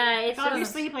 okay. yeah, it's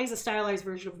Obviously, he plays a stylized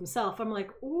version of himself. I'm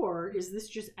like, or is this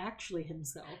just actually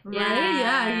himself? Right? Yeah,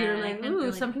 Yeah, you're I like, couldn't ooh,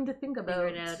 really something to think about.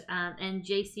 figured out. And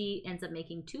JC ends up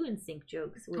making 2 NSYNC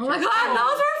jokes. Which Oh my are- god,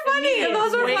 those were funny! Amazing.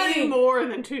 Those were Way funny! more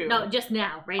than 2. No, just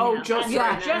now, right Oh, now. just Yeah,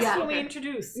 right now. Just yeah. when we Okay.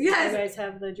 introduce. Yes. You guys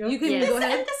have the joke. You can Yeah. go This,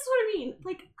 ahead. this is what I mean.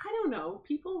 Like, I don't know.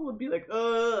 People would be like,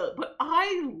 but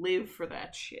I live for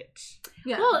that shit.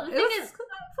 Yeah. Well, the it thing was is,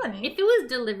 funny. if it was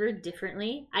delivered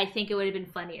differently, I think it would have been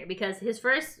funnier because his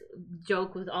first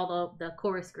joke with all the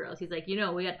chorus girls, he's like, we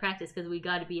got to practice because we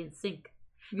got to be in sync.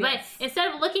 Yes. But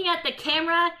instead of looking at the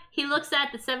camera, he looks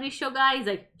at the 70s show guy. He's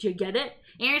like, "Did you get it?"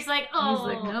 And Aaron's like, "Oh."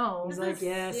 He's like, no. He's like,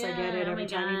 yes, I get it. oh Every my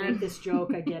time you God. make this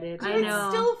joke, I get it. I It's know.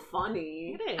 still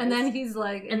funny. It is. And then he's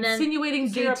like And then- insinuating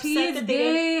So you're JT upset is that they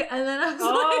gay, and then I was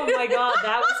oh like, my god,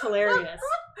 that was hilarious.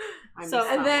 I So- missed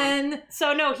and that then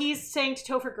So no, he's saying to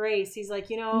Topher Grace, he's like,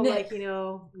 Nick.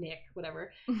 Nick,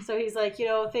 whatever. So he's like,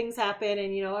 things happen,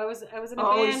 and I was in a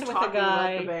one. Oh, he's band with a talking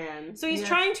about the guy. band. So he's Yes.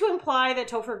 trying to imply that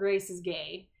Topher Grace is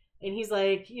gay. And he's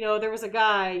like, there was a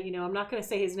guy, I'm not going to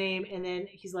say his name. And then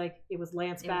he's like, it was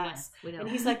Lance It was Bass. Lance. We know. And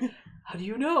he's like, how do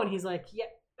you know? And he's like, yeah,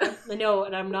 I know,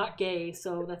 and I'm not gay.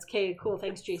 So that's okay. Cool.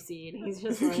 Thanks, JC. And he's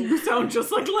just like, You sound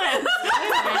just like Lance.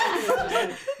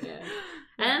 yeah.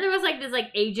 And then there was like this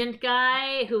agent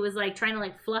guy who was like trying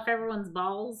to fluff everyone's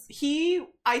balls. He,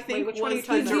 I think, which one are was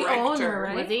you the talking about? director. He's the owner,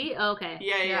 right? Was he? Oh, okay.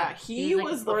 Yeah. Yeah. He He's like-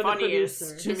 was the or the funniest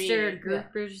producer. to me. Mr. Yeah.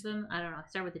 Gerson? I don't know.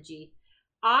 Start with a G.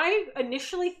 I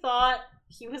initially thought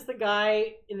he was the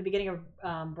guy in the beginning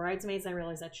of Bridesmaids. I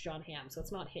realized that's John Hamm, so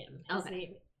it's not him. His Okay.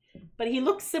 name. But he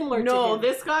looks similar to No, him.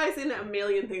 this guy's in a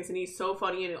million things, and he's so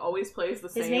funny, and he always plays the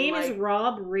same. His name is like,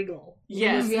 Rob Riggle.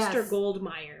 Yes. He's Yes. Mr.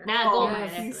 Goldmeyer. Nah, Oh, Goldmine.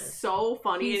 yes. that's he's it. so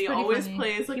funny, He's and he pretty always funny.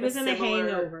 plays like He was a in The similar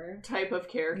Hangover. type of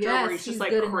character Yes, where he's just he's like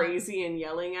good in that. crazy and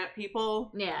yelling at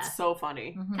people. Yeah. It's so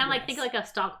funny. Mhm. Kind of think like a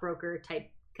stockbroker type,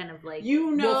 kind of like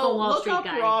You know, Wolf of Wall look Street up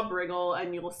guy. Rob Riggle,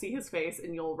 and you'll see his face,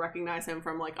 and you'll recognize him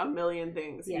from like a million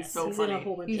things. Yes, he's so in funny. a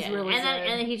whole bunch He's of Yeah. really and then good.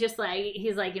 and then he's just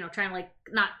trying to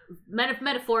not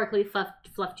metaphorically fluff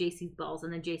JC's balls,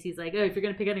 and then JC's like, oh, if you're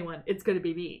gonna pick anyone, it's gonna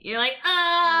be me. You're like,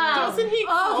 oh. Doesn't he?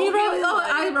 Oh, he call wrote. him, Oh,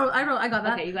 like- I got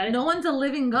that. Okay, you got it. No one's a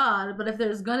living god, but if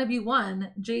there's gonna be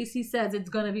one, JC says it's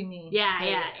gonna be me. Yeah,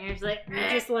 yeah. And it's like, You're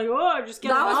just like, oh, just get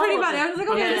That was pretty all of funny. it. I was like,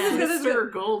 okay, Yeah, this is good. This is good.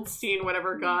 Mr. Goldstein,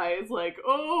 whatever guy, is like,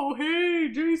 oh, hey,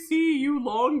 JC, you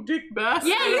long dick bastard.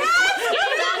 yeah,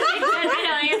 I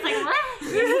know. And it's like, what?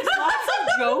 There's lots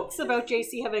of jokes about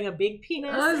JC having a big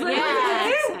penis. I was and like,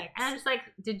 yeah. sex. And I'm just like,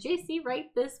 did JC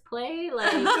write this play?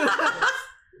 Like,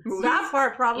 That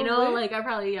part probably.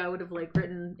 I would have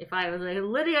written if I was like,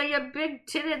 Lydia, you big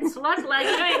titted slut, like,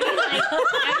 you know what I mean?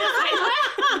 I'm just like,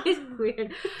 what? It's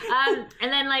weird.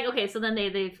 And then okay, so then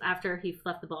they after he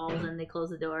fluffed the balls and they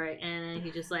closed the door, and then he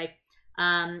just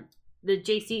the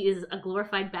JC is a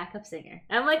glorified backup singer.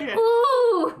 And I'm like, Yeah.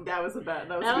 ooh. That was a bet.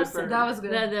 That was That good was- for that was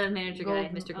good. The manager guy,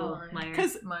 Gold- Mr. oh, Goldmeyer.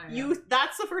 Because Mine,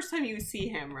 that's the first time you see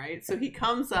him, right? So he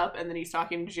comes up and then he's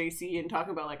talking to JC and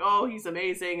talking about like, oh, he's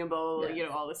amazing and blah, blah, blah,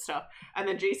 Yes. all this stuff. And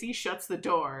then JC shuts the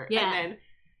door. Yeah. And then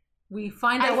we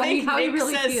find I out think how he Nick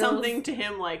really says feels. something to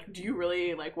him like, do you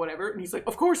really like whatever? And he's like,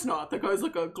 of course not. The guy's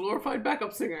like a glorified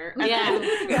backup singer. And Yeah.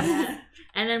 then- Yeah.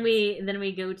 And then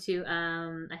we go to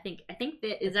I think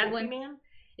that is that Creepy when Man?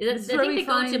 This is I where think we they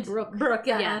go to find Brooke. Brooke,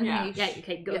 yeah, Yeah, and yeah. Hayes. Yeah,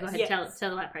 okay, go Yes. ahead. Yes.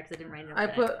 Tell that part because I didn't write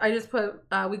it. I just put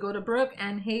we go to Brooke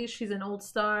and Hayes. She's an old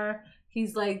star.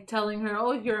 He's like telling her,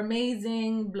 "Oh, you're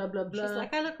amazing." Blah blah blah. She's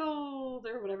like, I look old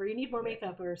or whatever. You need more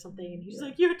makeup or something. And he's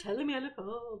like, you're telling me I look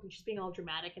old. And she's being all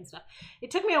dramatic and stuff.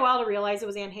 It took me a while to realize it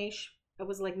was Anne Heche. I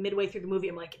was like midway through the movie.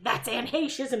 I'm like, that's Anne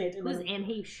Heche, isn't it? And Who's then, Anne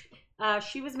Heche?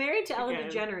 she was married to Ellen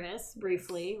Again. DeGeneres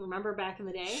briefly. Remember back in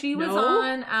the day? she was No.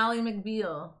 on Ally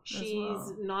McBeal. as She's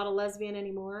well. not a lesbian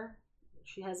anymore.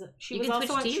 She has a. She You was can also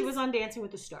switch on. She teams? was on Dancing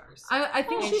with the Stars. I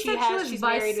think And she she said has- she she's was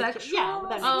married with- bisexual. yeah, that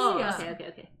makes Oh, sense. Yeah.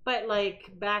 okay. But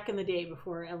like back in the day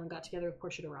before Ellen got together with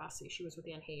Portia de Rossi, she was with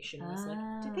Anne Heche and was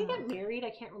like, did they get married? I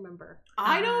can't remember.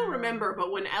 I don't remember,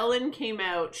 but when Ellen came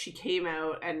out, she came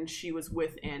out and she was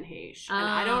with Anne Heche. And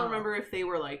I don't Oh. remember if they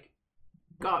were like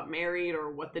got married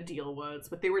or what the deal was,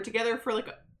 but they were together for like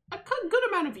a good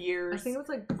amount of years. I think it was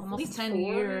like almost least 10 4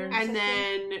 years. And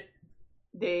then It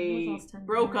they was almost 10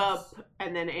 broke years. up,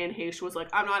 and then Anne Heche was like,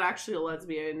 I'm not actually a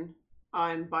lesbian,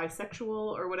 I'm bisexual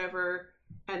or whatever.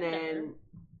 And then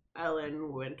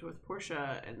Ellen went with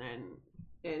Portia, and then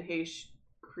Anne Heche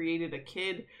created a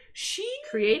kid. She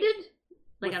Created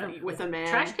like with, out of with a man.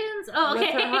 trash cans. Oh,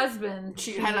 okay. With her husband.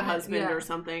 She had a husband Yeah. or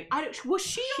something. Was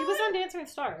she? She on was on Dancing with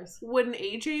Stars. when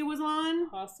AJ was on.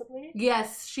 Possibly.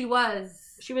 Yes, she was.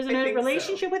 She was in I a think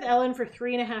relationship with Ellen for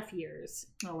 3.5 years.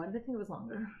 Oh, why did I think it was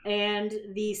longer? And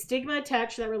the stigma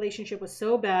attached to that relationship was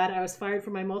so bad, I was fired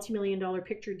from my multi-million-dollar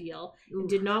picture deal and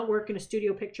did not work in a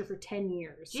studio picture for 10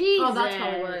 years. Jesus. Oh, that's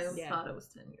probably why I Yeah. thought it was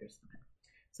 10 years.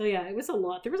 So yeah, it was a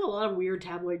lot. There was a lot of weird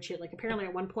tabloid shit. Like apparently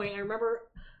at one point, I remember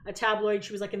a tabloid,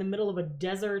 she was like in the middle of a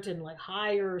desert and like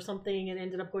high or something and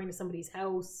ended up going to somebody's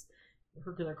house.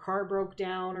 Their car broke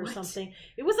down or What? something.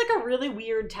 It was like a really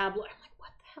weird tabloid. I'm like, what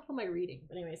the hell am I reading?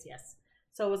 But anyways, yes.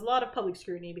 So it was a lot of public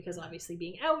scrutiny because obviously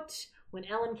being out when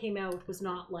Ellen came out was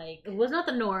not like... It was not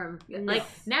the norm. Yes. Like,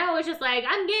 now it's just like,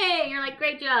 I'm gay. And you're like,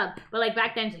 great job. But like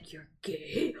back then, it's like, you're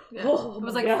gay. Yeah. Oh, it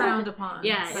was my like God. frowned upon.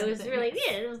 Yeah, kind it of was thing. really,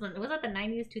 yeah, was that the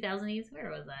 90s, 2000s? Where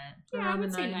was that? Yeah, I Around would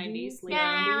the say 90s. 90s. Late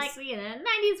Yeah, 90s. like,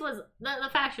 90s was, the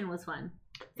fashion was fun.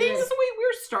 Things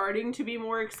we're starting to be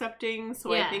more accepting,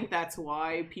 so Yeah. I think that's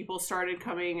why people started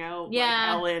coming out, Yeah. like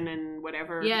Ellen and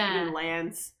whatever, Yeah. even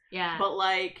Lance. Yeah. But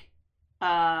like,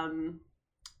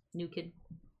 New kid.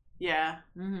 yeah.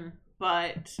 Mm-hmm.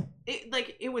 But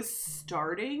it was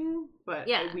starting, but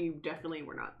Yeah. we definitely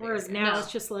were not there. Whereas yet. now No.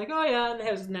 it's just like, oh yeah, and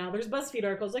there's BuzzFeed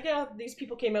articles like, yeah, these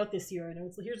people came out this year, and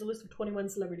it's here's a list of 21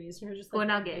 celebrities, and you're just like, Well,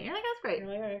 now gay. You're like, that's great. You're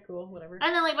like, all right, cool, whatever.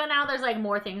 And then, like, but now there's, like,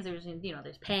 more things. There's,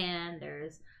 there's pan,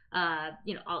 there's,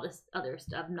 all this other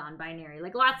stuff, non-binary.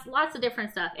 Like, lots of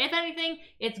different stuff. If anything,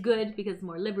 it's good because it's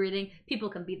more liberating. People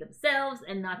can be themselves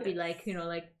and not be, like,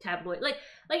 like, tabloid. Like,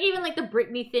 even, like, the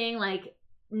Britney thing, like,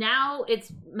 now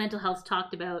it's mental health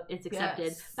talked about, it's accepted.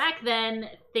 Yes. Back then,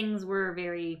 things were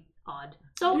very odd.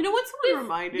 So, You know what someone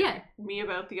reminded yeah. me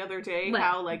about the other day? What?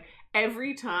 How, like,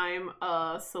 every time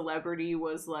a celebrity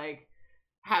was, like,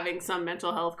 having some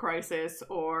mental health crisis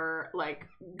or, like,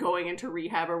 going into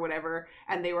rehab or whatever,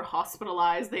 and they were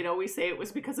hospitalized, they'd always say it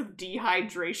was because of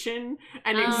dehydration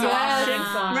and Oh, exhaustion.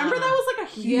 yes. Remember that was, like, a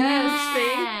huge Yes.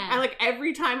 thing? And, like,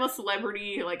 every time a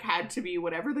celebrity, like, had to be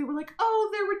whatever, they were like, oh,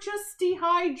 they were just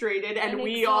dehydrated. And, And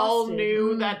we all exhausted.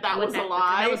 knew that what was a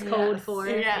lie. That was code Yes. for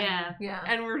it. Yeah. Yeah. Yeah.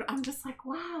 And I'm just like,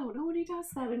 wow, nobody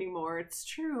does that anymore. It's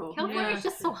true. California's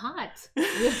just so hot.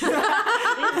 It's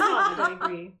odd, I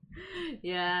agree.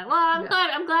 Yeah. Well, I'm Yeah. glad.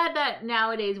 I'm glad that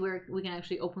nowadays we can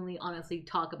actually openly, honestly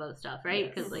talk about stuff, right?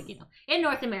 Yes. Because, like, in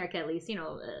North America at least,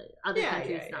 other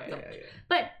countries not so much.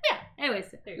 But yeah.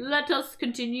 Anyways, There you go. let us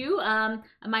continue.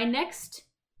 My next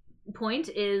point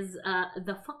is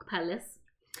the fuck palace.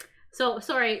 So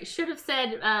sorry, should have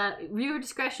said viewer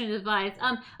discretion is advised.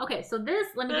 Okay, so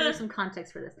let me give you some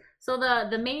context for this. So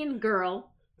the main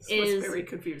girl This is was very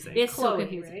confusing. it's so Chloe,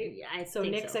 confusing. right? Yeah, I So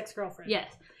think Nick's so. ex-girlfriend.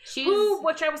 Yes, she's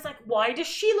Which I was like, why does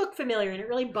she look familiar? And it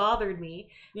really bothered me.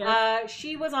 Yeah.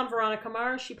 She was on Veronica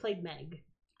Mars. She played Meg.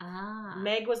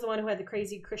 Meg was the one who had the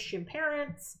crazy Christian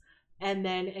parents and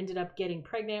then ended up getting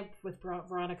pregnant with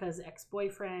Veronica's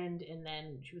ex-boyfriend, and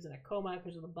then she was in a coma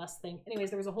because of the bus thing.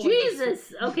 Anyways, there was a whole bunch of-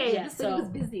 Jesus. Okay, Yeah, this thing so- was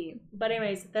busy. But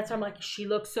anyways, that's why I'm like, she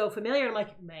looks so familiar. And I'm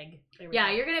like, Meg. There we Yeah,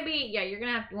 go. you're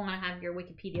gonna want to have your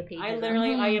Wikipedia page. I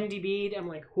literally IMDb'd. I'm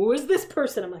like, who is this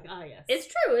person? I'm like, ah, yes. It's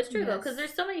true though, Yes. because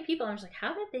there's so many people. I'm just like,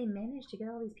 how did they manage to get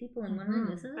all these people in one room?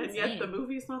 Mhm. This is and insane. yet the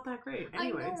movie's not that great.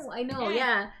 Anyways. I know, Yeah.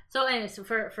 yeah. So anyways, so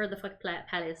for the fuck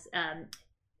palace,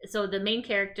 so the main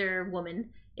character woman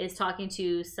is talking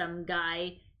to some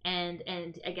guy, and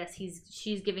I guess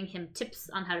she's giving him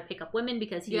tips on how to pick up women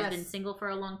because he's Yes. been single for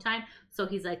a long time. So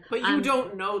he's like, But you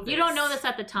don't know this. you don't know this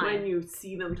at the time. when you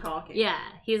see them talking. Yeah,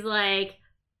 he's like,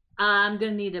 I'm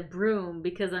gonna need a broom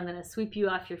because I'm gonna sweep you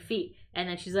off your feet. And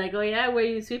then she's like, oh yeah, where are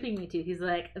you sweeping me to? He's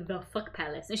like, the fuck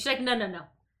palace. And she's like, no,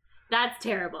 that's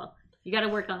terrible. You gotta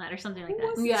work on that or something like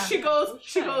that. Yeah. She goes,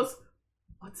 Okay.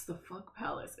 what's the fuck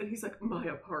palace? And he's like, my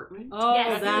apartment. Oh,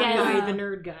 Yes, that yes. guy, the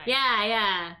nerd guy.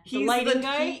 Yeah. He's lighting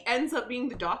guy? He ends up being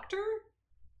the doctor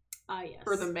Ah, yes.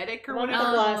 or the medic or The one with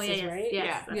whatever. the glasses, yes, right? Yes,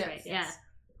 Yeah. that's Yes. right.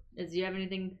 Yeah. Do you have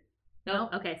anything? No.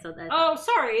 Okay, so that. Oh,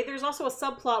 sorry. There's also a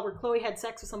subplot where Chloe had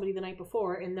sex with somebody the night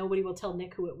before, and nobody will tell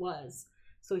Nick who it was.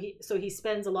 So he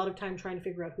spends a lot of time trying to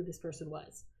figure out who this person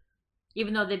was.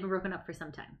 Even though they've been broken up for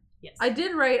some time. Yes. I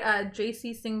did write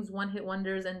JC sings one hit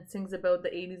wonders and sings about the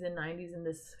 80s and 90s in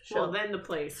this show. Well, then the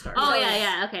play starts. Oh So-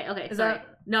 yeah. Okay. Is Sorry.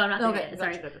 that- No, I'm not there Okay, yet.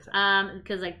 Sorry. gotcha.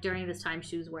 Because like during this time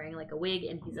she was wearing like a wig,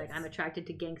 and he's like, I'm attracted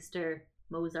to gangster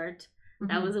Mozart.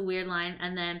 That Mhm. was a weird line.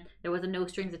 And then there was a no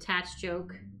strings attached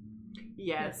joke.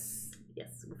 Yes.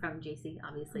 Yes, from JC,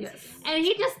 obviously. Yes. And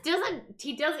he just doesn't.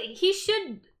 He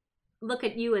should look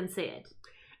at you and say it.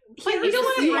 But He you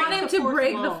just know You what? want him the to fourth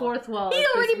break wall. the fourth wall. He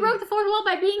already basically. broke the fourth wall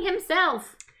by being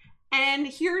himself. And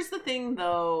here's the thing,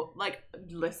 though. Like,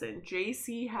 listen,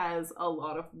 JC has a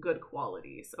lot of good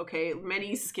qualities. Okay,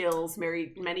 many skills,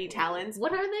 many talents.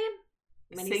 What are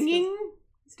they? Many Singing,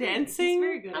 He's dancing.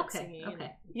 very good at Okay. singing.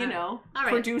 Okay. You know, All right.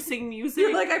 producing music.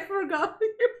 You're like, I forgot.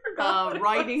 You forgot. what it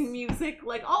writing was. music,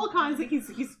 like all kinds of. He's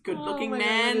good looking Oh my God,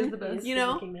 it is man. the best. He's You a know,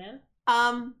 good-looking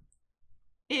man.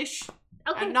 Ish.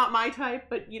 Okay. And not my type,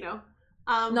 but you know,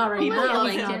 Not right people Lily now. love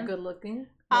liked He's him. him. not good looking.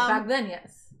 But Um, back then,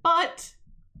 yes. But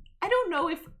I don't know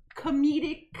if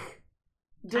comedic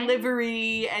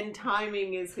delivery and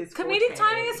timing is his Comedic forte.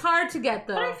 timing is hard to get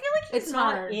though. But I feel like he's It's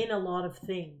not hard. in a lot of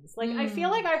things. Like I feel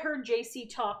like I heard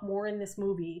JC talk more in this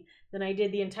movie than I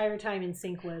did the entire time In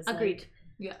Sync was Agreed.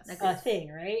 Yes. a thing,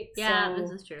 right? Yeah, So-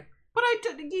 this is true. But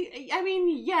I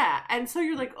mean, yeah. And so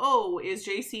you're like, oh, is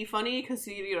JC funny? Because,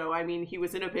 you know, I mean, he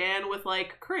was in a band with,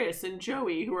 like, Chris and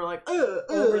Joey, who were like,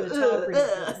 Over the top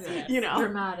ridiculous, yes. you know.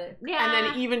 Dramatic. Yeah. And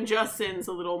then even Justin's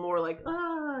a little more like,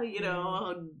 you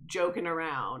know, joking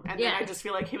around. And then Yeah. I just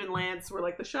feel like him and Lance were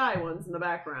like the shy ones in the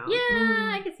background. Yeah,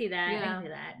 Mm. I can see that. I Yeah. can see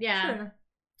that. Yeah. Sure.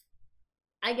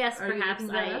 I guess Are you perhaps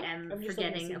looking I that up? am I'm just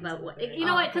forgetting looking to see about if what it's you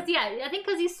know. Oh, What? Because okay. I think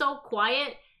because he's so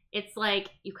quiet, it's like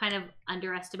you kind of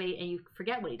underestimate and you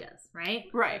forget what he does, right?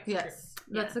 Right. Yes.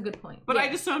 That's a good point. But Yeah. I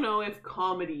just don't know if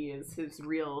comedy is his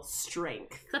real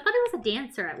strength. Because I thought he was a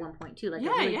dancer at one point too. Like a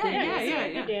Yeah, really yeah, good Yeah, yeah, he's a dancer.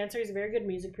 very good dancer. He's a very good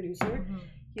music producer. Mhm.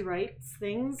 He writes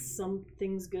things, some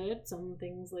things good, some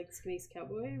things like Space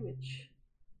Cowboy, which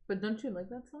But don't you like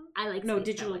that song? I like no Space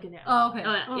Digital Cowboy. Like an Oh, okay.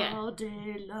 Oh yeah. All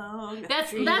day long.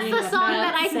 That's Dreaming the song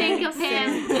about that I think of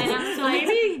him, sex. and I'm So like,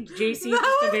 maybe JC's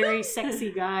just a very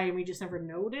sexy guy, and we just never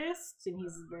noticed, and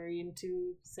he's very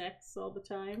into sex all the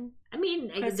time. I mean,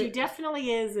 Because he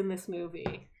definitely is in this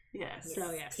movie. Yes.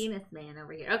 So yes, penis man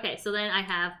over here. Okay, so then I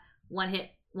have One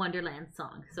Hit Wonderland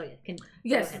song. So yeah,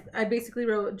 Yes, go ahead. I basically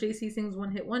wrote JC sings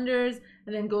one hit wonders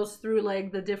and then goes through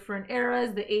like the different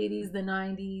eras, the 80s, the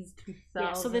 90s, 2000s.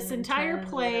 yeah. So this entire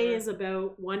play is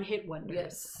about one-hit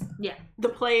wonders. Yes. The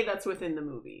play that's within the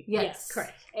movie. Yes.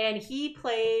 correct. And he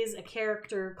plays a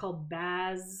character called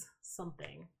Baz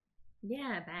something.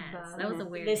 Yeah, Baz. Baz. That was a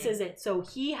weird. This name. is it. So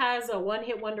he has a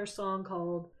one-hit wonder song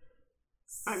called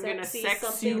I'm gonna Sexy sex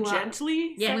something you Up.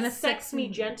 gently. Yeah. I'm gonna sex me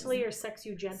gently or sex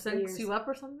you gently. Sex you up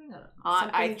or something?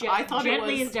 I don't know. I thought it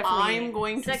Gently was is definitely I'm it.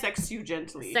 going to Sex- sex you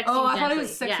gently. Sex Oh, You I thought it Gently.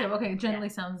 was sex you Yeah. up. Okay, gently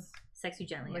sounds. Sex You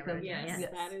Gently. Like I a- wrote it down, Yes, yeah.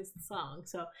 that is the song.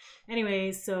 So,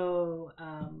 anyways, so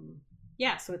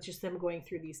yeah, so it's just them going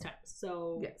through these times.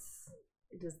 So, Yes.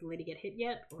 does the lady get hit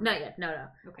yet? Or- Not yet. No.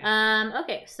 Okay.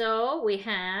 Okay. So we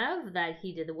have that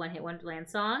he did the One Hit Wonderland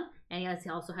song, and he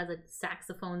also has a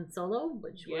saxophone solo,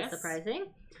 which was Yes. surprising.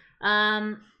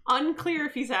 Unclear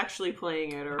if he's actually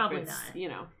playing it or Probably if it's, not. you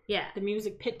know, Yeah. The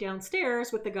music pit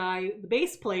downstairs with the guy, the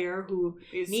bass player, who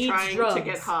is Needs trying drugs. to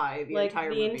get high the like entire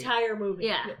the movie. entire movie.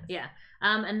 Yeah. Yeah.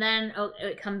 And then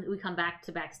we come back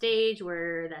to backstage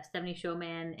where that 70 show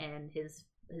man and his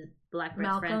black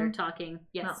best friend Malcolm. are talking.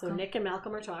 Yes. So Nick and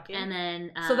Malcolm are talking. And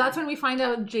then So that's when we find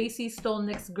out JC stole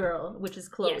Nick's girl, which is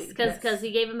Chloe. yes, because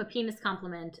he gave him a penis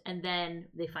compliment, and then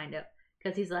they find out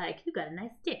because he's like, "You got a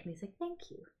nice dick," and he's like, "Thank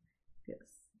you." Yes.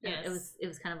 And Yes. it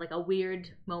was kind of like a weird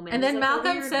moment. And then like a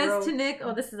Malcolm weird says bro- to Nick,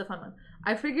 "Oh, this is a fun one.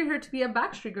 I figured her to be a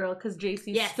Backstreet Girl because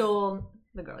JC Yes. stole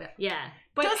the girl." Yeah. yeah,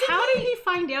 but Doesn't how he- did he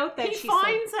find out that He she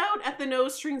finds out at the no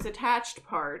strings attached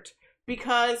part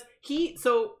because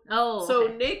so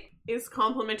okay. Nick is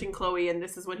complimenting Chloe, and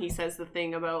this is when he says the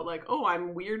thing about like, oh,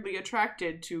 I'm weirdly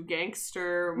attracted to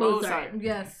gangster Mozart.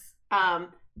 Yes.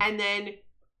 And then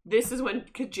this is when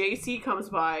JC comes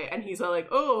by and he's all like,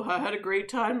 oh, I had a great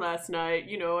time last night.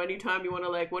 You know, anytime you want to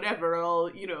like whatever,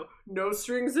 I'll, you know, no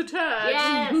strings attached.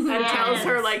 Yes, And yes. tells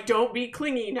her like, don't be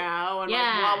clingy now, and Yeah.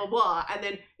 like blah blah blah. And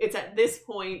then it's at this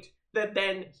point that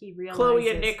then he realizes Chloe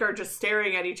and Nick are just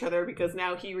staring at each other because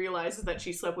now he realizes that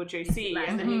she slept with JC,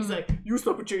 and then he's Mhm. like, you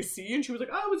slept with JC? And she was like,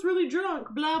 I was really drunk,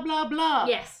 blah blah blah.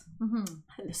 yes, Mm-hmm.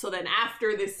 And so then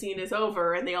after this scene is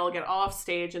over and they all get off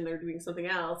stage and they're doing something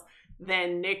else,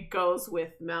 then Nick goes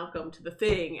with Malcolm to the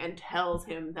thing and tells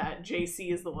him that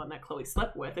JC is the one that Chloe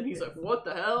slept with, and he's like, what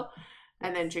the hell?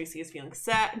 And then JC is feeling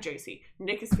sad.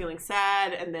 Nick is feeling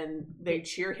sad, and then they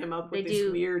cheer him up with They this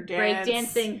do weird break dance.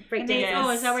 dancing. Yes.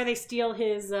 Oh, is that where they steal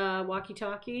his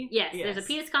walkie-talkie? Yes, there's a Yes.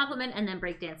 penis compliment and then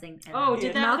break dancing. And Oh, then-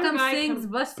 did that other Malcolm guy sings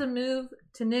come- "Bust a Move"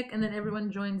 to Nick, and then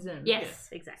everyone joins in. Yes,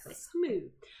 exactly.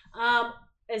 Smooth.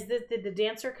 Did the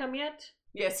dancer come yet?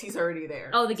 Yes, he's already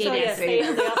there. Oh, the gay So yes, dancer. they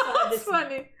also have That's this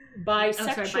funny.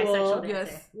 bisexual, Yes.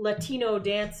 dancer. Latino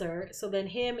dancer. So then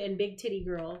him and Big Titty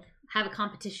Girl Have a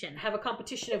competition. have a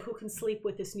competition of who can sleep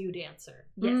with this new dancer.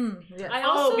 Yes. Yes. I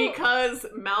also because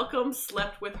Malcolm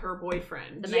slept with her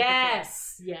boyfriend. The night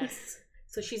Yes.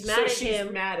 So she's mad So at she's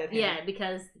him. mad at him. Yeah,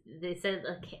 because they said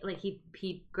like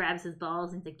he grabs his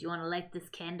balls and he's like, "Do you want to light this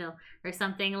candle?" or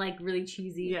something like really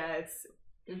cheesy. Yeah, it's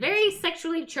Very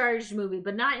sexually charged movie,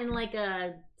 but not in like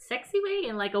a sexy way,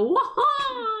 in like a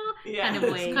whoa yeah. kind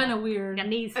of way. It's kind of weird. Like a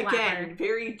knee slapper. Again,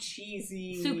 very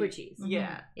cheesy. Super cheese.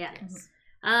 Yeah. Yeah. Yes.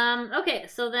 Okay,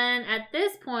 so then at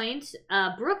this point,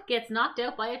 Brooke gets knocked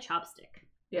out by a chopstick.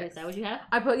 Is that what you have?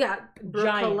 I put Brooke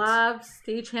Giant. collapsed,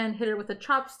 stagehand hit her with a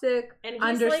chopstick, And he's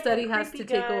understudy like a has to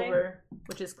creepy take guy. over,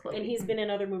 which is Chloe. And he's been in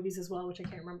other movies as well, which I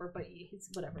can't remember, but he's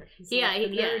whatever. He's Yeah, like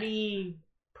the yeah. nerdy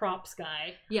props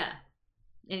guy. Yeah.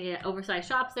 And yeah, oversized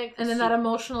chopsticks. and then that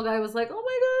emotional guy was like, "Oh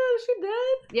my god, is she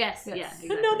dead?" Yes, Yes. yeah.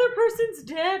 Exactly. Another person's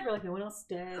dead. We're like, no one else is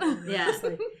dead. And Yeah. it's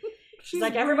like, she's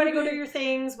like, everybody go do your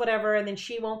things, whatever. And then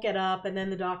she won't get up, and then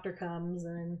the doctor comes,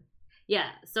 and Yeah.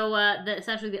 So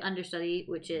essentially the understudy,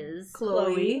 which is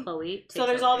Chloe. Chloe. so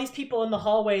there's all these people in the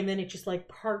hallway, and then it just like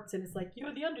parts, and it's like,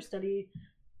 you're the understudy.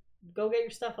 Go get your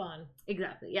stuff on.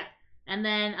 Exactly. Yeah. And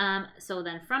then so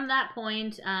then from that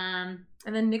point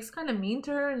And then Nick's kind of mean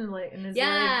to her and is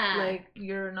Yeah. like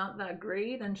you're not that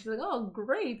great, and she's like, "Oh,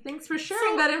 great, thanks for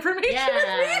sharing that information Yeah.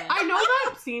 with me." I know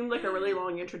that seemed like a really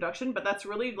long introduction, but that's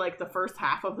really like the first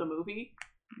half of the movie.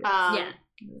 yeah.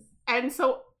 And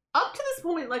so up to this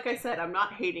point, like I said, I'm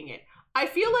not hating it. I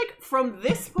feel like from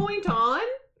this point on,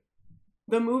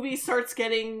 the movie starts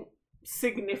getting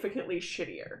significantly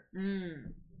shittier.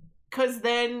 Cause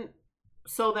then,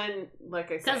 like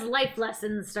I Because said, life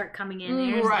lessons start coming in.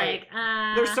 There's Right.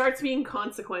 like there starts being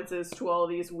consequences to all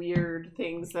these weird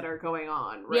things that are going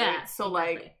on, right? Yeah, So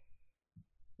exactly. like,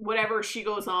 whatever she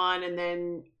goes on, and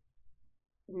then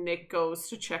Nick goes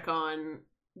to check on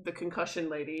the concussion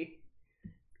lady,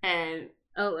 and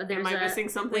Oh, there's am I missing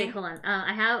something? Wait, hold on.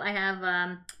 I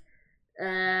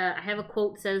have a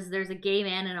quote that says there's a gay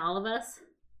man in all of us.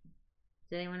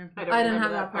 Did anyone? I don't I didn't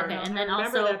remember have that part. Okay, no. and then I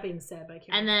remember also- that being said, but I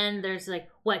can't And remember. then there's like,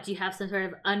 what? Do you have some sort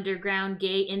of underground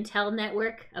gay intel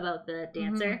network about the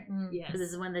dancer? Mhm, mhm. Yes. Because this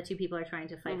is when the two people are trying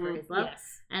to fight for Mhm. his love.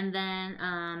 Yes. And then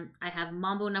I have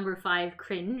Mambo number 5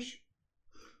 cringe.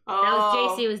 Oh, That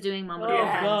was JC was doing Mambo Oh, number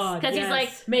Yes. 5. God. Because yes. he's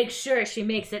like, make sure she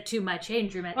makes it to my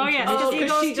change room at Oh, yeah. intermission. Oh, He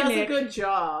because goes she to does a Nick. good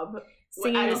job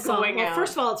Singing at a song. going Well, out.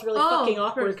 first of all, it's really Oh, fucking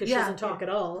awkward first- because she yeah. doesn't talk at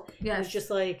all. Yes. And it's just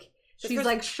like She's first-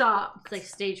 like shocked. It's like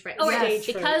stage fright. Oh, Yes. yes.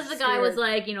 Stage Because fright, the guy was scared.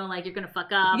 like, you know, like, you're going to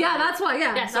fuck up. Yeah, that's why.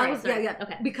 Yeah, Yeah, sorry, that was sorry. yeah.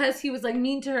 Okay. Because he was like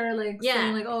mean to her, like Yeah.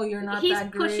 saying like, "Oh, you're not He's that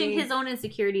great." pushing his own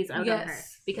insecurities out on her.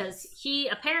 Yes. Because he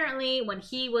apparently, when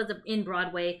he was in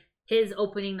Broadway, his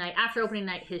opening night, after opening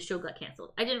night, his show got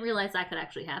canceled. I didn't realize that could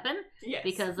actually happen. Yes.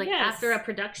 Because, like, Yes. after a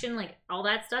production, like, all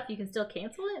that stuff, you can still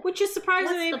cancel it. Which is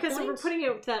surprising What's the because if we're point? putting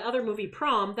it with that other movie,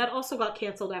 Prom, that also got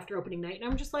canceled after opening night.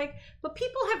 And I'm just like, but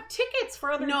people have tickets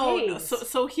for other no, days.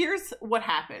 so here's what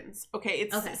happens. Okay,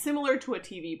 it's Okay. similar to a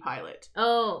TV pilot.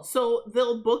 Oh. So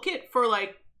they'll book it for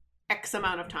like X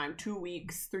amount of time, 2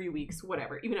 weeks, 3 weeks,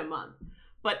 whatever, even a month.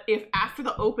 But if after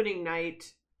the opening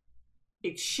night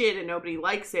it's shit and nobody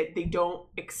likes it, they don't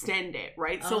extend it,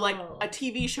 right? So like Oh. a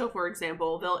TV show, for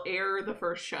example, they'll air the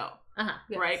first show, Uh-huh.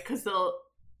 Yes. right? Because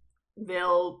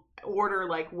they'll order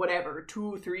like whatever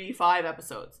 2, 3, 5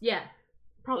 episodes. Yeah.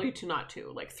 Probably not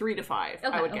 2, like 3 to 5, Okay,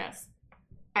 I would okay. guess.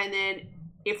 And then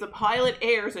if the pilot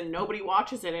airs and nobody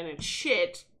watches it and it's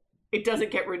shit, it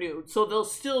doesn't get renewed. So they'll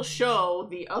still show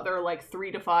the other like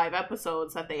 3 to 5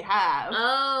 episodes that they have.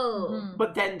 Oh. Mhm.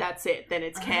 But then that's it. Then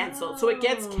it's canceled. So it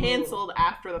gets Oh. canceled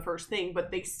after the first thing,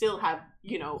 but they still have,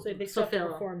 So they still have to fulfill.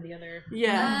 perform the other.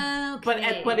 yeah.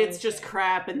 Okay. But it's just Okay.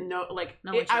 crap and no like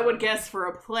No one I would shows. guess for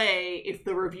a play, if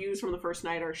the reviews from the first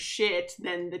night are shit,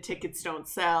 then the tickets don't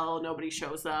sell, nobody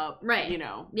shows up, Right. You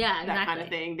know, Yeah, that exactly. kind of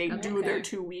thing. They Okay. do their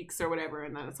 2 weeks or whatever,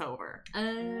 and then it's over.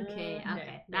 Okay.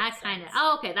 Okay. That Makes kind of. sense.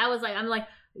 Oh, okay. That was like, I'm like,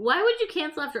 why would you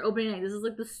cancel after opening night? This is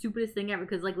like the stupidest thing ever.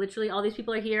 Because like literally, all these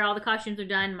people are here, all the costumes are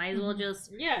done. Might as well just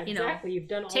Yeah, You know, exactly. You've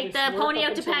done all take this the work pony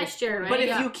up out to until this pasture, point. right? But if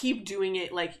Yeah. you keep doing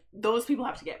it, like those people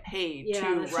have to get paid Yeah,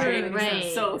 too, that's right? true. Right.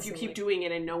 So if you So, keep like- doing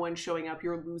it and no one's showing up,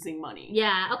 you're losing money.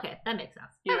 Yeah. Okay, that makes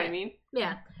sense. You know All what I right. mean?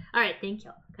 Yeah. All right. Thank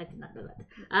you. I did not know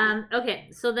that. Okay.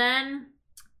 So then,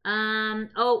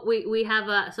 oh, we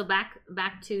have so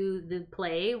back to the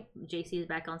play. JC is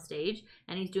back on stage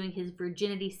and he's doing his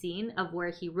virginity scene of where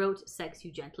he wrote "Sex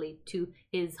You Gently" to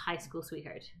his high school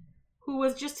sweetheart. who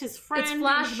was just his friend. It's and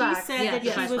flashback. She said Yeah, that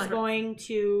yeah, she was flashback. going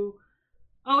to.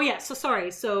 Oh yeah, so sorry.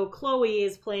 So Chloe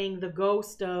is playing the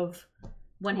ghost of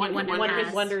One One Hit Hit Wonder. One Hit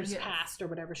Past. Wonder's Yes. past or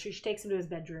whatever. She takes him to his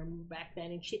bedroom back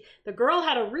then, and the girl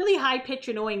had a really high pitched,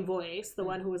 annoying voice. The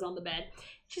one who was on the bed.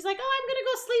 She's like, "Oh, I'm gonna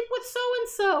go sleep with so and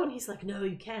so," and he's like, "No,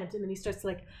 you can't." And then he starts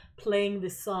like playing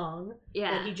this song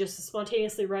Yeah. that he just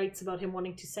spontaneously writes about him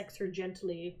wanting to sex her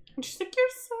gently. And she's like, "You're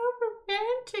so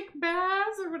romantic,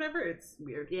 Baz," or whatever. It's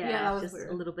weird. Yeah, Yeah, that it's was just weird.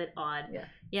 a little bit odd. Yeah.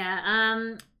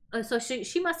 Yeah. So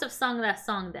she must have sung that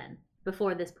song then.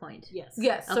 before this point. Yes.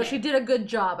 Yes, so Okay. she did a good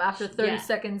job after 30 Yeah.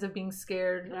 seconds of being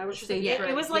scared. And I was just stage like, fright.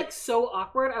 it was like so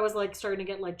awkward. I was like starting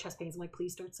to get like chest pains. I'm like,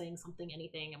 please start saying something,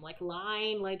 anything. I'm like,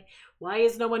 line, like, why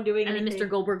is no one doing And then anything? Mr.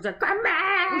 Goldberg's like, come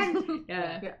back!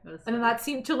 Yeah. It was And then that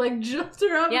seemed to like just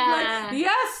her up. Yeah. Like,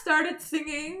 yes, started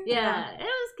singing. yeah, it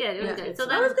was good. It was Yeah. good. So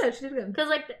that was good. She did good. Because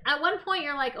like at one point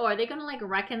you're like, oh, are they gonna like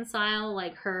reconcile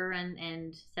like her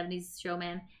and 70s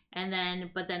showman? And then,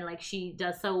 but then like she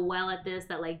does so well at this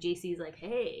that like JC's like,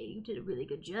 hey, you did a really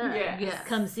good job. Yeah. Yes.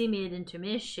 Come see me at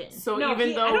intermission. So No,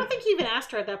 even though I don't think he even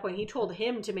asked her at that point. He told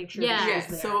him to make sure Yeah. that she Yes,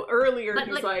 was there. so earlier But,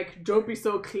 he's like- like, don't be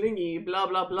so clingy, blah,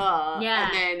 blah, blah. Yeah.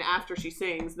 And then after she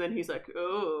sings, then he's like,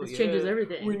 oh, This yeah, changes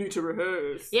everything. we need to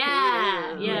rehearse.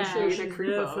 Yeah, yeah. Make sure Being a she's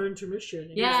creepo. there for intermission. And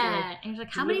he's Yeah, like- and he's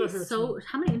like, deliver her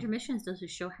how many intermissions does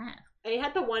this show have? I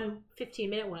had the one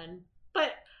 15-minute one,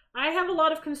 but I have a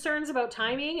lot of concerns about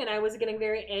timing, and I was getting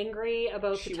very angry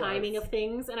about She the timing was. of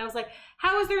things. And I was like,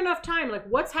 how is there enough time? Like,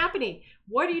 what's happening?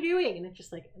 What are you doing? And it's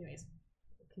just like, anyways,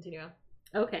 continue on.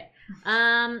 Okay,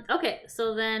 okay.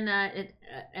 So then,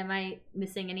 am I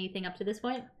missing anything up to this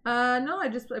point? No, I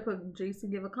put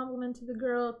JC gave a compliment to the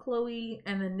girl, Chloe,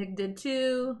 and then Nick did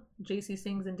too. JC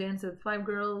sings and dances with 5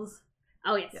 girls.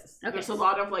 Oh yes. Yes. Okay. There's a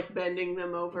lot of like bending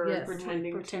them over Yes. and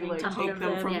pretending Pretending to like to take hold them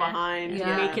them, from yeah. behind.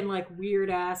 Yeah. Making like weird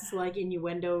ass like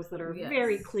innuendos that are Yes.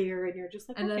 very clear, and you're just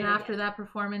like, And okay, then after that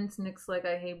performance, Nick's like,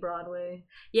 I hate Broadway.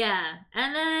 Yeah,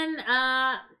 and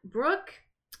then Brooke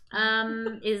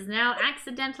is now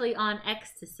accidentally on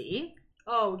ecstasy.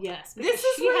 oh yes, This because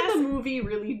is she where has the movie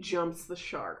really jumps the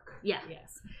shark. Yeah,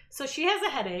 yes. So she has a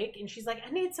headache, and she's like,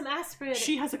 I need some aspirin.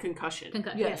 She has a concussion.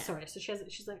 concussion. Yeah. Yeah, sorry. So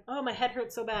she's like, oh, my head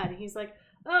hurts so bad, and he's like,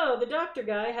 oh, the doctor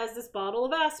guy has this bottle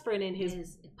of aspirin in his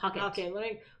His pocket. pocket.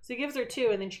 So he gives her 2,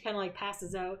 and then she kind of like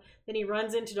passes out. Then he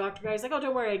runs into Doctor Guy. He's like, oh,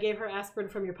 don't worry, I gave her aspirin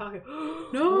from your pocket.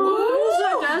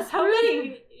 What? How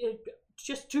many?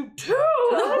 Just 2.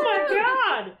 Oh my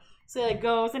god! So it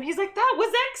goes, and he's like, that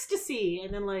was ecstasy.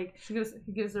 And then like, He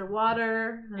gives her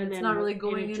water, and, And it's then- not really and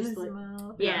going it in just, his like-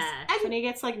 mouth. Yeah. and he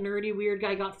gets like nerdy weird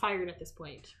guy got fired at this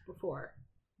point before.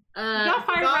 He Uh, got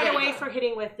fired right yeah. away for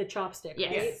hitting with the chopstick,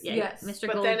 yes, right? yeah, Yes. Mr.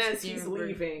 But Gold. then as he's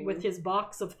leaving, With his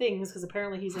box of things, because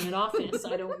apparently he's in an office.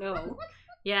 I don't know. And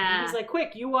yeah. he's like,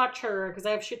 quick, you watch her, because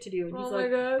I have shit to do. And he's Oh my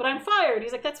like, god. but I'm fired.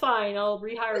 He's like, that's fine. I'll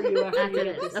rehire you after, After you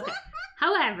get this, this. okay.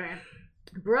 However,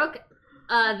 Brooke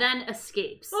then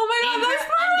escapes. Oh my in god, her that's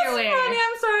not underwear. funny.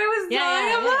 I'm sorry, I was Yeah, dying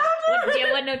yeah, of yeah.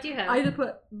 laughter. What note do you have? I had to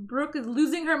put Brooke is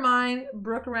losing her mind.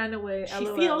 Brooke ran away. She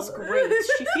LOL. feels great.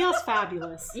 She feels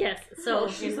fabulous. Yes. so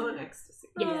So she's on ecstasy.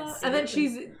 Yes. And then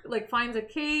she's like finds a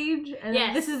cage, and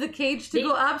Yes. this is the cage to The-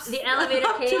 go up. the elevator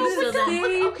up to cage, the so then-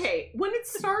 stage. Okay, when it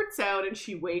starts out and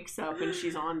she wakes up and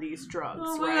she's on these drugs,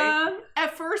 Oh my right? god.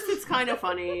 At first, it's kind of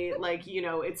funny, like, you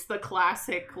know, it's the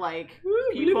classic, like,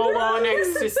 people on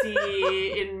ecstasy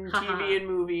in TV and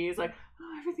movies, like,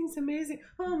 oh, everything's amazing.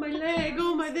 Oh, my leg,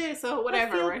 oh, my this, oh,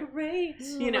 whatever, I feel right? great.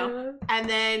 You know, and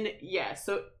then, yeah,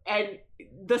 so, and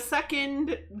the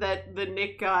second that the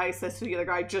Nick guy says to the other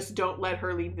guy, just don't let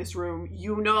her leave this room,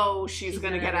 you know she's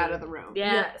gonna get out of the room.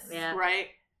 yeah, Yes. yeah. Right?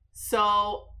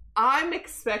 So I'm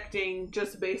expecting,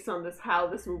 just based on this, how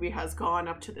this movie has gone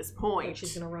up to this Like point,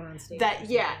 she's gonna run on stage. that,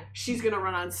 yeah, she's gonna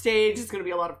run on stage. There's gonna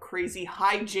be a lot of crazy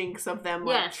hijinks of them,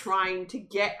 like, Yes. trying to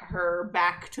get her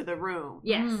back to the room.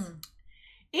 Yes. Mm.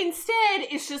 Instead,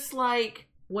 it's just like,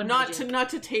 One not magic.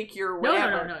 to take your No,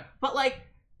 whatever, no. but like,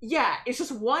 yeah, it's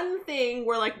just one thing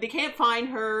where like they can't find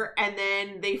her, and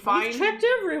then they We've find checked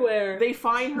everywhere. they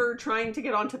find her trying to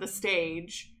get onto the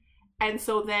stage. And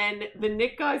so then the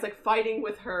Nick guy's like fighting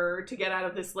with her to get out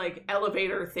of this like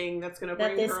elevator thing that's gonna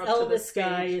that bring this her up to the Elvis stage.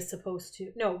 guy is supposed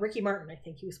to. No, Ricky Martin. I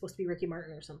think he was supposed to be Ricky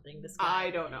Martin or something. This guy.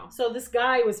 I don't know. So this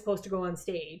guy was supposed to go on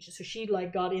stage. So she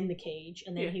like got in the cage,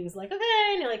 and then Yeah. he was like,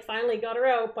 okay, and he like finally got her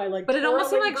out by like. But it almost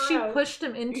seemed twirling like her she out. pushed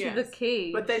him into Yes. the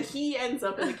cage. But then he ends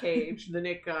up in the cage, the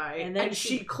Nick guy, And and then then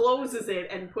she- she closes it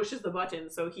and pushes the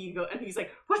button. So he's like,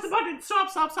 push the button,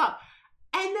 stop.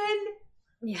 And then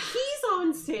Yeah. he's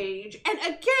on stage, and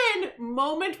again,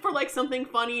 moment for like something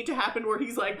funny to happen where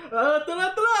he's like,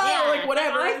 Yeah. like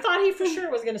whatever. I thought he for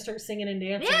sure was gonna start singing and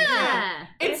dancing. Yeah.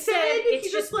 Instead, it's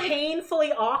he just like,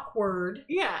 painfully awkward,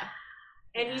 yeah.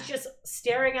 and he's just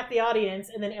staring at the audience,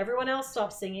 and then everyone else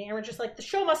stops singing, and we're just like, the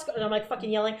show must go. And I'm like fucking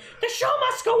yelling, the show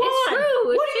must go It's on.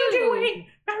 true. What it's are you true. doing?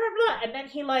 Blah blah blah. And then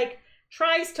he like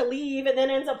tries to leave, and then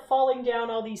ends up falling down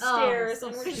all these Oh, stairs, so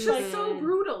and we're It's just just like, so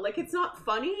brutal. Like, it's not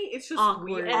funny. It's just Awkward.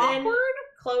 weird. And then- Awkward.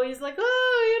 Chloe's like,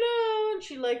 oh, you know, and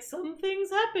she like, some things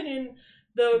happen in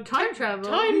the Time travel.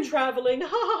 time traveling, ha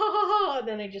ha ha ha ha, and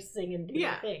then they just sing and do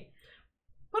Yeah. the thing.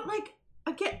 But like,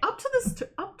 again, up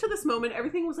to this moment,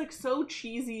 everything was like so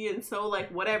cheesy and so like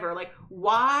whatever. Like,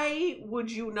 why would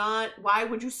you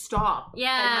stop?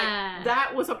 Yeah. And, like,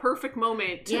 that was a perfect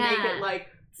moment to make it like,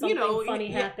 Something you know,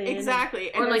 funny happen. Exactly.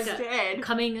 Or And like instead,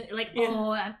 coming like,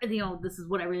 this is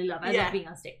what I really love. I love being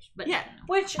on stage. But Yeah.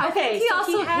 Which, I think he so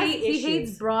also has he hates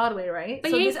issues. Broadway, right?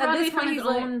 But So he hates at Broadway this point from his he's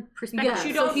like- own perspective. Yeah,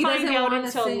 You so don't he find doesn't out wanna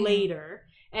until sing. later.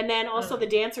 And then also the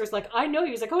dancer's like, I know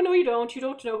you. He's like, oh, no, you don't. You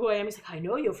don't know who I am. He's like, I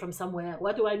know you from somewhere.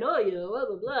 What do I know you? Blah,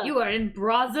 blah, blah. You are in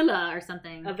Brazilla or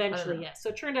something. Eventually, know. yes. So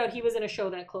it turned out he was in a show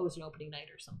that closed an opening night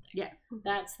or something. Yeah.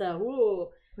 That's the, ooh.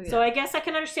 Yeah. So I guess I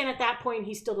can understand at that point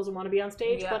he still doesn't want to be on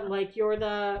stage, Yeah. but like you're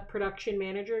the production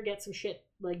manager, get some shit,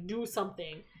 like do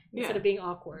something instead of being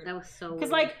awkward. That was so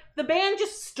Because weird. like the band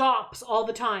just stops all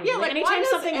the time. Yeah, like, why anytime does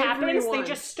something happens, they everyone-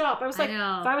 just stop. I was I like,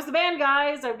 know. if I was the band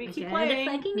guys, I'd be keep Okay, playing,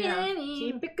 the fucking Yeah. game.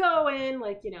 keep it going,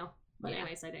 like you know. But Yeah.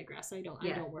 anyways, I digress. I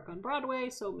Yeah. don't work on Broadway,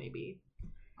 so maybe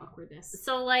awkwardness.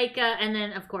 So like, and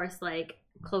then of course like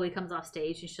Chloe comes off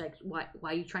stage and she's like, why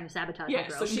are you trying to sabotage my yeah.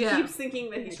 girl? So she Yeah. keeps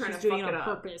thinking that he's trying to doing fuck it it on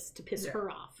up. purpose to piss Yeah.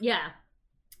 her off. Yeah.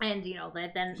 And you know,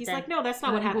 then He's then, like, no, that's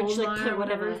not what happened. She's like, Goldmine or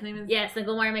whatever. his name is. yes, and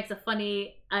Goldmire makes a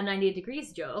funny 90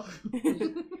 degrees joke.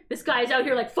 This guy's out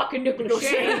here like fucking Nicholas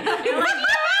Shea. And I'm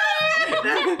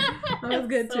like, That was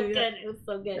good so too. Yeah. good. It was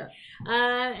so good. Yeah.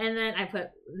 And then I put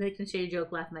Nicholas Shea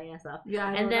joke, laugh my ass off. Yeah,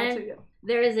 I And know that then- too, yeah.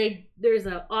 There's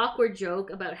a awkward joke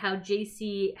about how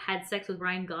JC had sex with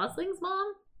Ryan Gosling's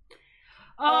mom.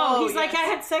 Oh, he's like, yes. I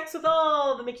had sex with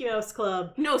all the Mickey Mouse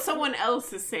Club. No, someone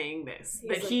else is saying this. He's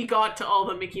That like- he got to all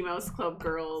the Mickey Mouse Club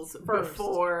girls First.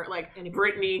 before, like Anybody.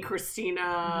 Brittany,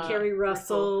 Christina, Carrie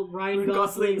Russell, Ryan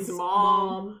Gosling's Gosling's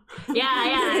mom.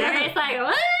 Yeah. It's like,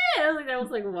 what? I was like, that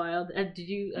was like wild. Did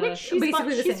you? Which she's,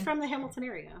 basically the she's same. from the Hamilton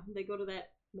area. They go to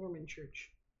that Mormon church.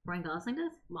 Ryan Gosling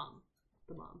does?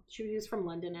 The mom. She was from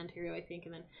London, Ontario, I think.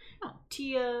 And then Oh.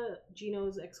 Tia,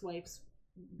 Gino's ex-wife's,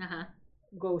 Uh huh.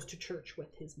 goes to church with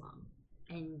his mom.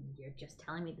 And you're just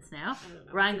telling me this now? I don't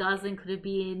know. Ryan Gosling could have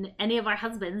been any of our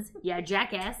husbands. Yeah,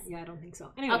 jackass. Yeah, I don't think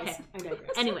so. Anyways, Okay. I digress.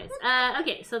 Anyways,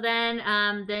 okay, so then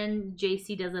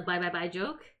JC does a bye bye bye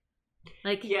joke.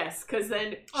 Like, Yes, because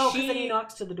then Oh, she because then he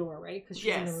knocks to the door, right? Because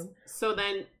she's in the yes. room. So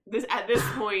then at this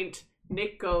point,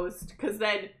 Nick goes because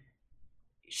then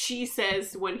she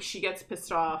says when she gets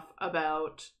pissed off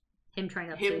about him trying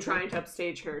to him upstage trying to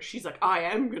upstage her, she's like, I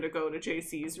am gonna go to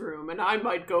JC's room and I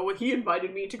might go with he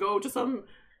invited me to go to some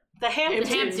The Hamptons,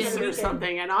 Hamptons or weekend.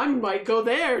 something and I might go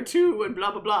there too and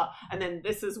blah blah blah. And then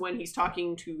this is when he's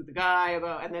talking to the guy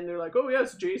about and then they're like, oh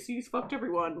yes, JC's fucked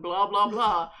everyone, blah blah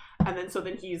blah. And then so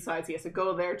then he decides he has to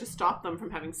go there to stop them from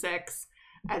having sex.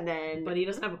 And then But he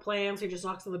doesn't have a plan, so he just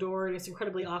knocks on the door, and it's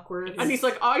incredibly awkward. and he's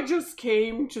like, I just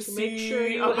came to see make sure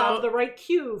you about have the right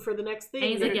cue for the next thing.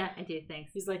 And he's like, yeah, I do,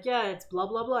 thanks. He's like, yeah, it's blah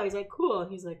blah blah. He's like, cool.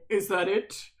 And he's like, is that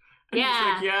it? And Yeah.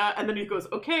 he's like, yeah. And then he goes,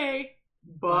 okay,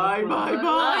 bye, bye, bye.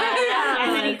 bye.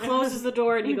 and then he closes the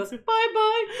door and he goes, bye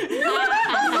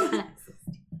bye.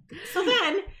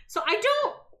 So I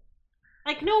don't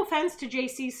like. No offense to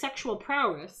JC's sexual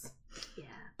prowess, Yeah.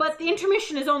 but the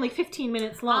intermission is only 15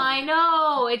 minutes long. I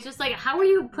know. It's just like, how are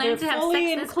you planning They're to have fully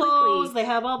sex in this clothes. quickly? They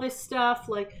have all this stuff.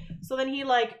 Like, so then he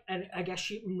like, and I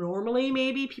guess normally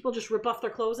maybe people just rip off their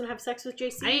clothes and have sex with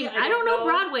JC. I don't know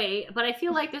Broadway, but I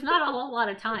feel like there's not a whole lot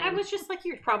of time. I was just like,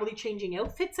 you're probably changing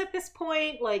outfits at this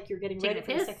point. Like, you're getting Taking ready a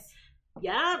for the piss. sex.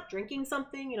 Yeah, drinking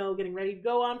something, getting ready to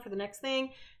go on for the next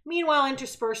thing. Meanwhile,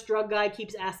 interspersed drug guy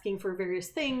keeps asking for various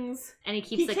things. And he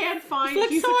keeps He like, can't find. He's like,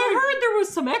 he's so like, I heard there was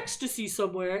some ecstasy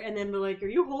somewhere, and then they're like, "Are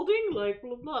you holding?" Like,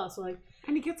 blah blah. So like,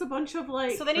 and he gets a bunch of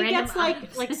like. so then he random gets like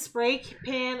items. spray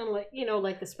pan and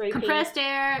like the spray compressed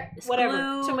air, paint, whatever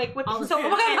glue, to make whip. all the So shit.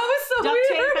 okay, That was so duct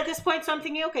weird. tape at this point. So I'm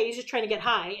thinking, okay, he's just trying to get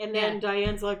high, and then Yeah.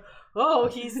 Diane's like, "Oh,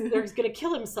 he's gonna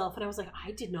kill himself," and I was like,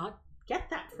 I did not get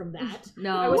that from that.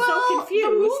 No. I was so confused.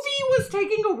 The movie was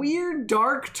taking a weird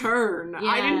dark turn.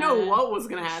 I didn't know Yeah. what was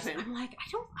gonna happen. I'm like,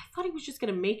 I thought he was just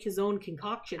gonna make his own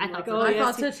concoction. I like, thought so. oh, I yes,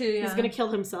 thought so too. Yeah. he's gonna kill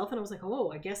himself, and I was like, oh,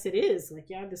 I guess it is. Like,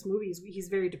 yeah, this movie he's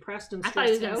very depressed and I thought he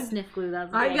was stressed gonna out. sniff glue. That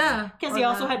was Yeah. Because Or he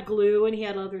also not. had glue and he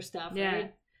had other stuff. Yeah.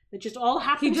 Right? It just all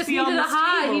happened He just to be on needed a this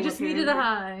high. table, He just needed a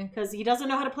apparently. high. Because he doesn't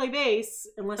know how to play bass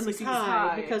unless Unless he's he's high.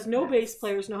 high. Because no Yes. bass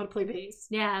players know how to play bass.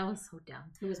 Yeah, it was so dumb.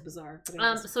 It was bizarre. But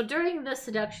anyways. So during the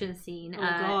seduction scene, Oh,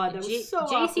 God, that was so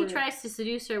JC awkward. tries to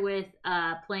seduce her with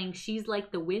playing "She's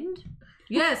Like the Wind."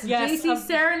 Yes, Yes, JC um,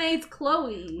 serenades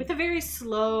Chloe. with a very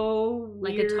slow,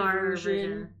 Like weird guitar version.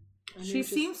 version. And it She was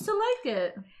just- seems to like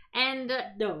it. And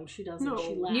No, she doesn't. No.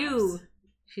 She laughs. you,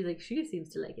 she's like, she seems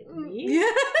to like it. Me?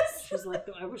 Yes. She's like,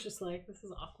 I was just like, this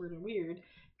is awkward and weird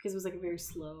because it was like a very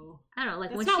slow. I don't know, like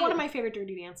It's when not she, one of my favorite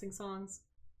Dirty Dancing songs.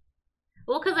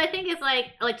 Well, because I think it's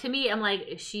like to me, I'm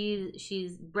like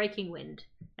she's breaking wind,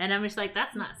 and I'm just like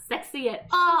that's not sexy at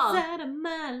all. Out of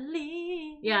my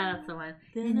league. Yeah, that's the one.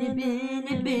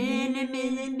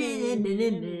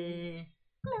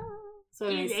 So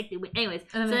anyways, Anyways,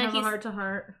 And then so they have a he's heart to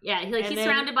heart. yeah, And he's then-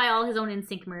 surrounded by all his own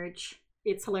NSYNC merch.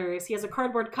 it's hilarious. He has a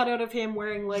cardboard cutout of him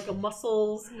wearing like a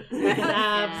muscles and abs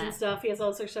Yeah. and stuff. He has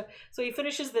all sorts of stuff. So he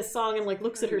finishes this song and like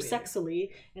looks at her sexily,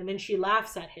 and then she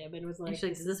laughs at him and was And like, she's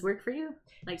like, "Does this work for you?"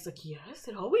 Like, he's like, yes,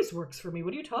 it always works for me.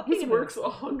 What are you talking This about? works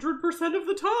 100% of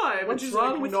the time. What's and she's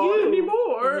wrong like, with not you?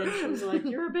 anymore. And then she's like,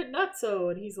 you're a bit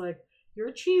nutso. And he's like,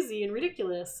 you're cheesy and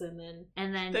ridiculous. And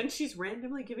then Then she's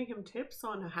randomly giving him tips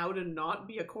on how to not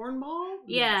be a cornball.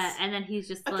 yeah, Yes. and then he's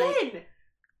just like, Again,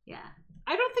 yeah,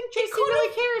 I don't think JC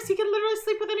really cares. He can literally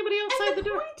sleep with anybody outside and the the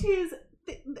door. point is,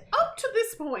 up to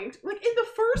this point, like in the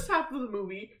first half of the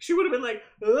movie, she would have been like,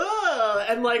 ugh,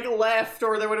 and like left,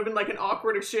 or there would have been like an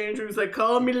awkward exchange where he was like,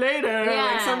 call me later, Yeah.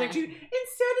 like something. Instead,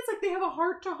 it's like they have a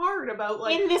heart to heart about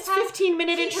like In this how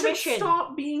 15-minute he should intermission.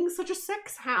 stop being such a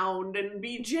sex hound and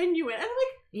be genuine. And I'm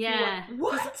like, yeah.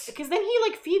 what? Because then he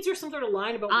like feeds her some sort of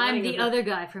line about I'm wanting the her- other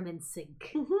guy from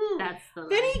NSYNC. Mhm. That's the.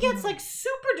 Then line. he gets like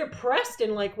super depressed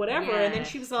and like whatever, and then Yeah.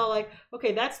 she was all like,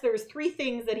 "Okay, there was 3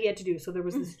 things that he had to do. So there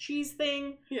was this cheese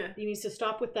thing. Yeah. He needs to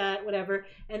stop with that, whatever."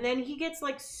 And then he gets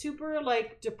like super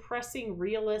like depressing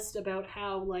realist about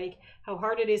how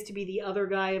hard it is to be the other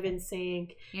guy of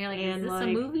NSYNC. You're like, and, is this like,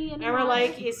 a movie And anymore? we're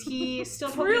like, is he still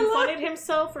poking real fun life. at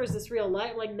himself, or is this real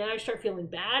life? Like now I start feeling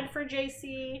bad for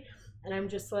JC, and I'm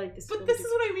just like, But this is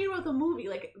what I mean about the movie.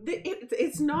 Like,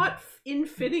 it's not in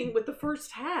fitting with the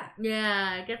first half.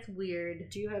 yeah, it gets weird.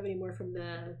 Do you have any more from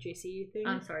the JC thing?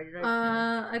 I'm sorry, did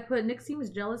I? I put Nick seems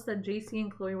jealous that JC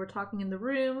and Chloe were talking in the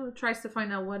room. Tries to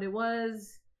find out what it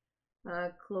was.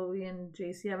 Chloe and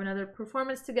JC have another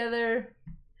performance together.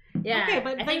 Yeah, Okay,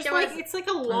 but I think there's there like was. it's like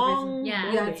a long Yeah.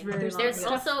 moment. Yeah, it's very There's long. There's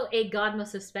stuff- also a God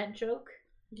must have spent joke.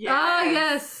 Ah,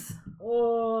 yes.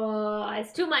 Oh,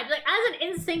 it's too much. Like, as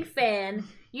an NSYNC fan,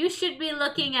 you should be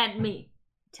looking at me,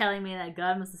 telling me that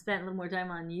God must have spent a little more time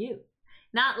on you.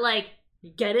 Not like,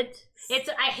 you get it? It's.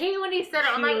 I hate when he said it.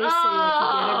 I'm She like, always say,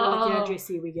 oh. like, yeah,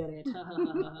 JC, we get it.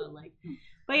 Like,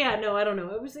 but yeah, no, I don't know.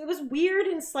 It was weird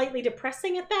and slightly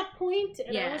depressing at that point.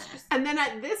 And I was Yeah. just, And then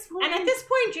at this point, and at this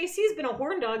point, JC's been a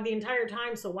horn dog the entire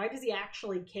time. So why does he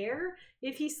actually care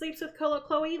if he sleeps with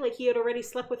Chloe? Like he had already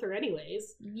slept with her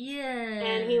anyways, Yeah.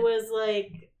 and he was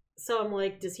like. So I'm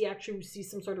like, does he actually see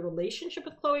some sort of relationship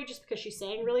with Chloe just because she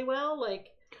sang really well? Like,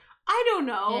 I don't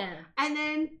know. Yeah. And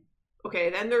then,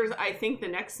 okay, then there's, I think the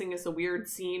next thing is a weird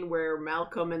scene where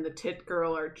Malcolm and the tit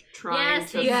girl are trying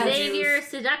Yes, to Yes. Xavier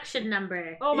seduction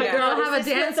number. oh my Yeah. god, They'll is have a this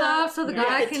with dance the- off so the Yeah.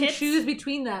 guy the can tits? choose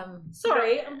between them.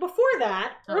 Sorry, before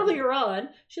that, Oh. earlier on,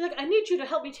 she's like, I need you to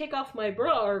help me take off my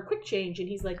bra or quick change. And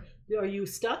he's like, are you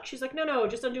stuck? She's like, no,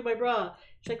 just undo my bra.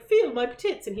 She's like, feel my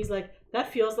tits. And he's like,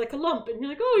 that feels like a lump. And you're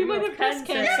like, oh, you might have breast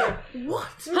cancer. What?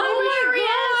 Oh my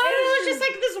god! And it was just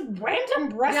like this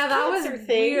random breast Yeah, that was cancer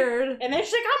thing. weird. And then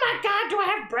she's like, oh my god, do I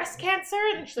have breast cancer?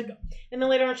 And she's like, and then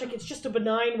later on she's like, it's just a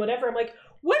benign whatever. I'm like,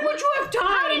 when would you have time,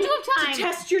 How did you have time? to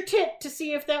test your tit to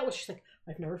see if that was? She's like,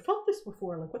 I've never felt this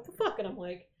before. Like, what the fuck? And I'm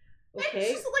like, okay.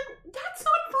 It's just like, that's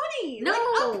not funny. No.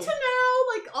 Like, up to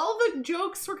now, like, all the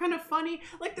jokes were kind of funny.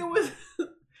 Like, there was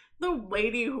the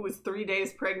lady who was 3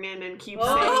 days pregnant and keeps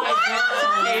Oh, saying, like,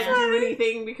 yeah. she can't do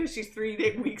anything because she's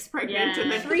 3 weeks pregnant. Yeah.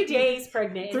 And then 3 days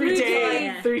pregnant. 3 And days.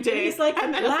 Yeah. 3 And days. he's like,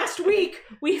 And then- last week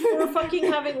we were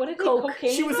fucking having what did he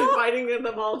cocaine? She was inviting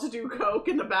them all to do coke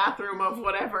in the bathroom of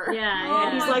whatever. Yeah, Oh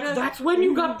and he's my like, God. that's when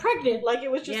you got pregnant. Like it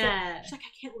was just Yeah. like she's like,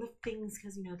 I can't lift things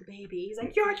because you know the baby. He's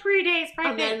like, you're 3 days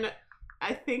And pregnant. then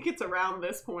I think it's around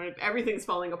this point, everything's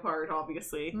falling apart,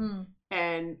 obviously. Mm.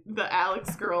 And the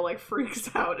Alex girl like freaks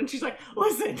out and she's like,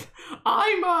 listen,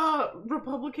 I'm a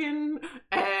Republican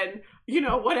and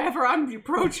whatever, I'm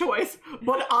pro-choice,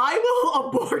 but I will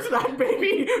abort that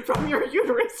baby from your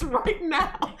uterus right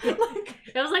now. Like,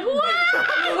 I was like,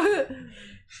 what?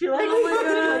 She like Oh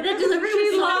my God. The delivery She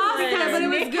was so lost good. it, but it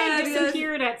was Nick had good, yes.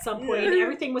 disappeared at some point. And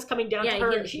everything was coming down Yeah, to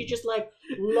her, he- and she just like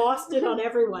lost it on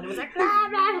everyone. It was like, ah,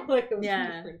 ah. Like it was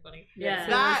Yeah. pretty funny. Yeah.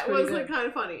 that pretty was good. like kind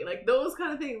of funny. Like those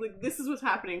kind of things, like this is what's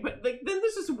happening. But like then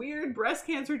there's this weird breast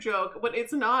cancer joke, but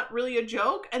it's not really a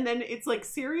joke, and then it's like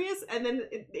serious, and then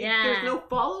Yeah. there's no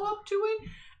follow-up to it.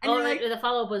 And Oh, you're like, the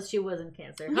follow up was she wasn't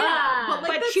cancer. Yeah, Ah. but,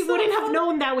 like, But that's she so wouldn't have fun.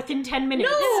 known that within 10 minutes.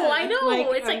 no, I know. Like,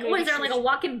 it's like, maybe what is there she like a was-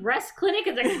 walk-in breast clinic?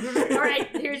 It's like, all right,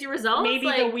 here's your results. Maybe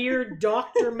like, the weird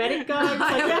doctor medic guy was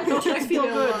like, I yeah, have your no tits feel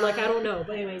idea. good. Like, I don't know.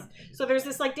 But anyways, so there's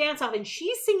this like dance off, and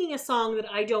she's singing a song that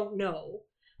I don't know.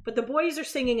 But the boys are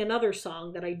singing another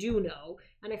song that I do know,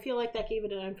 and I feel like that gave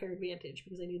it an unfair advantage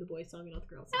because I knew the boys song and not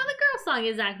the girls song. No, the girl song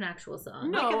is an actual song.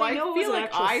 No, Like, I know it was feel an like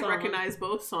actual I song. recognize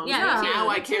both songs. Yeah, but me now too.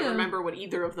 I can't too. remember what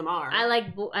either of them are. I like.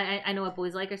 I know what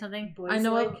boys like or something. Boys I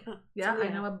know like, what, yeah, I yeah.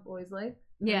 know what boys like.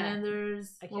 Yeah. And then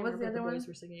there's, I can't what was the remember other what the one? boys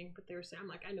were singing, but they were saying, I'm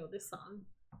like, I know this song.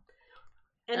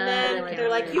 And I then can't they're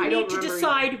like, remember. you I need don't to remember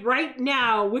decide right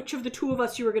now which of the two of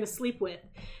us you are going to sleep with.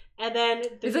 And then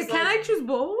they're Is it, just can like, I choose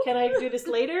both? can I do this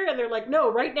later? And they're like,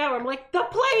 no, right now. I'm like, the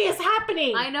play is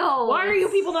happening. I know. Why are you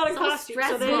it's people not in so costume?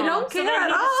 stressful. So then, They don't so care then at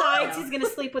he all. decides he's going to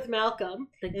sleep with Malcolm.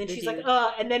 And then The she's dude.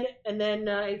 like, and then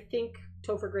I think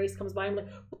Topher Grace comes by. I'm like,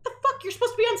 what the fuck? You're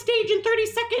supposed to be on stage in 30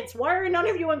 seconds. Why are none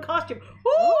of you in costume?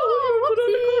 Oh, put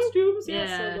on the costumes. Yeah.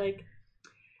 Yeah. So like,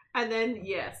 And then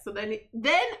so then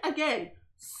again,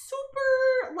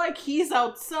 super like he's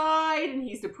outside and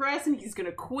he's depressed and he's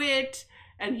gonna quit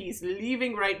and he's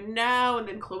leaving right now. And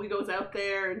then Chloe goes out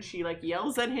there and she like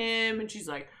yells at him and she's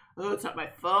like, "Oh, it's not my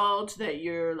fault that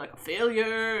you're like a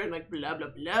failure," and like blah blah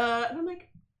blah. And I'm like,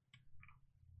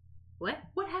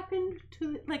 what happened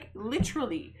to like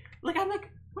literally? Like I'm like,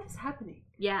 what is happening?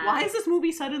 Yeah. Why is this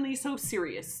movie suddenly so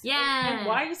serious? Yeah. and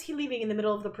why is he leaving in the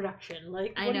middle of the production?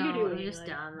 Like, what I know. are you doing? It was just Like,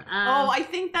 dumb. Oh, I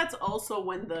think that's also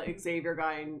when the Xavier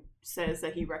guy says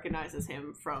that he recognizes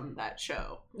him from that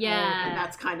show. yeah. And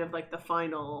that's kind of like the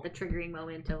final. the triggering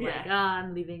moment of like, Yeah.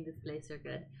 I'm leaving this place. They're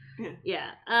good.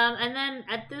 Yeah. And then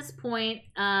at this point,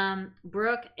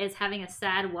 Brooke is having a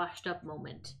sad, washed up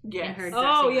moment in Yes. her. Oh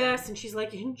dressing room. yes, and she's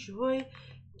like, enjoy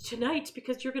tonight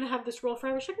because you're gonna have this role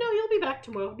forever. She's like, no, you'll be back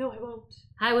tomorrow. No, I won't.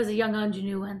 I was a young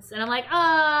ingenue once, and I'm like,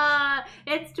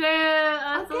 it's true.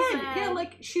 I'm so Again, sad. yeah,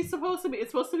 like she's supposed to be.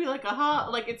 It's supposed to be like a ha.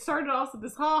 Like it started off with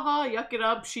this ha ha, yuck it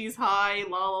up. She's high,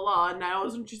 la la la. And now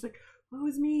she's like, "Woe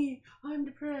is me. I'm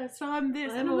depressed. I'm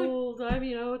this." I'm and I'm like, old. I'm,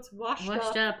 it's washed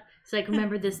up. It's like,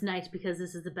 remember this night because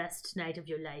this is the best night of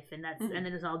your life, and that's and then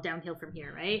it's all downhill from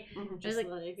here, right? mhm. Just like,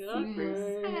 like, Super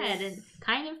awkward. sad and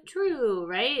kind of true,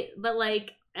 right? But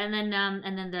like, and then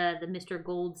the Mr.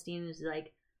 Goldstein is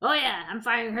like, oh yeah, I'm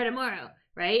firing her tomorrow,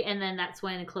 right? And then that's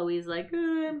when Chloe's like,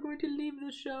 I'm going to leave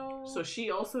the show. So she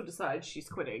also decides she's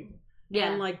quitting. yeah,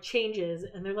 And like changes,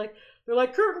 and they're like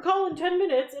curtain call in 10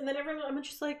 minutes, and then everyone, I'm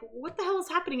just like, what the hell is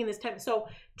happening in this time? So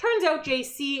turns out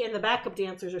JC and the backup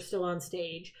dancers are still on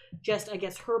stage. Just I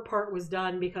guess her part was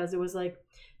done because it was like,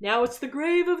 now it's the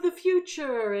grave of the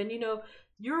future, and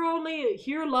you're only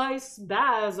here lies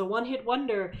Baz, a one-hit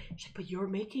wonder. She's like, but you're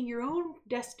making your own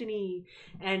destiny,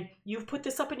 and you've put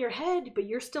this up in your head, but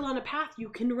you're still on a path. You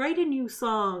can write a new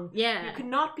song. yeah, You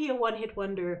cannot be a one-hit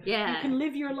wonder. yeah. You can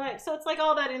live your life. So it's like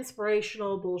all that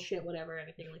inspirational bullshit, whatever,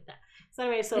 anything like that. So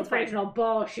anyway, so Inspirational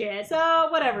bullshit. So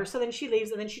whatever. So then she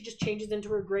leaves, and then she just changes into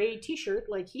her gray T-shirt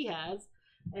like he has,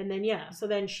 and then so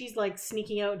then she's like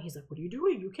sneaking out, and he's like, "What are you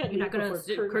doing? You can't. You're not leave gonna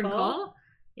before curtain call?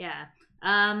 Yeah.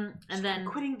 And She's then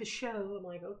like, quitting the show. I'm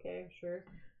like, okay, sure.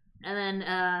 and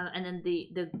then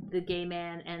the gay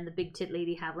man and the big tit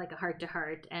lady have like a heart to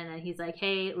heart, and then he's like,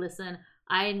 hey, listen,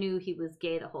 I knew he was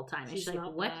gay the whole time. And she's like,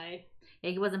 not what? bi. Yeah,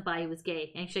 he wasn't bi, he was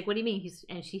gay. And she's like, what do you mean?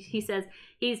 He says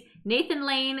he's Nathan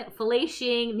Lane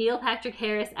filleting Neil Patrick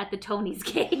Harris at the Tonys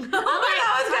game. Oh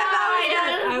my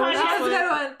God, I was that was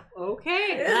good.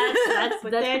 Okay. That's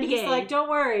But that's then pretty he's gay. like, don't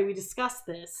worry, we discussed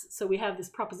this. So we have this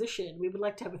proposition. We would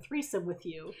like to have a threesome with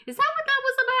you. Is that what that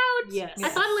was about? Yes. I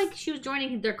thought like she was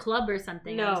joining their club or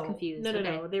something. I was confused. No.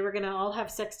 Okay. They were going to all have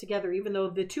sex together, even though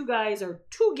the two guys are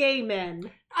two gay men.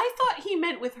 I thought he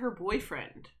meant with her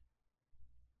boyfriend.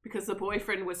 Because the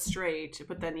boyfriend was straight,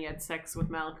 but then he had sex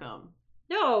with Malcolm.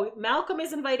 No, Malcolm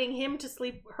is inviting her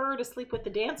to sleep with the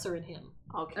dancer and him.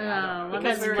 Okay. Oh, I don't know.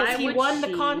 Because why he would won she?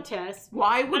 the contest.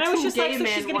 Why would And I was two just gay like, so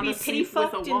men she's going want to to be pity sleep with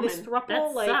a fucked in woman? this throuple?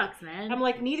 That Like, sucks, man. I'm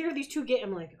like, neither of these two gay.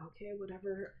 I'm like, okay,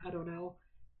 whatever. I don't know.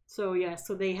 So yeah,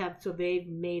 they've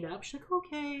made up. She's like,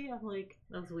 okay. I'm like,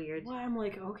 That was weird. well, I'm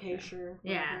like, okay, sure.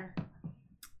 Yeah.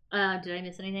 Whatever. Did I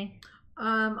miss anything?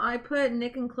 I put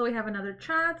Nick and Chloe have another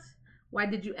chat. Why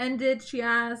did you end it? She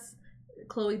asks.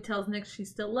 Chloe tells Nick she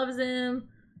still loves him.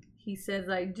 He says,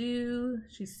 I do.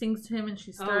 She sings to him and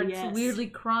she starts yes. weirdly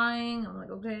crying. I'm like,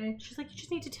 okay. She's like, you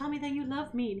just need to tell me that you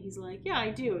love me. And he's like, yeah,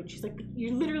 I do. And she's like,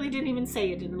 you literally didn't even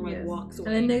say it, and then Yes. walks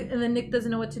away. And then Nick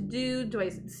doesn't know what to do. Do I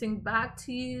sing back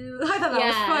to you? I thought that Yeah,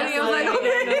 was funny. I was I like, don't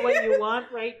know okay. what you want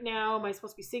right now. Am I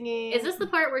supposed to be singing? Is this the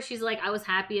part where she's like, I was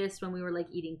happiest when we were like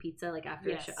eating pizza, like after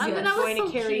Yes. the show? Oh, but yes. that was going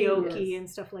so to karaoke cute. and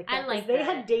stuff like I that. 'cause like they that.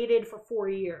 had dated for 4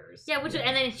 years. Yeah, and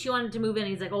then she wanted to move in,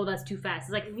 and he's like, "Oh, that's too fast."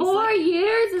 It's like He's 4 like-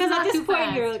 years. Is Because not at this too point,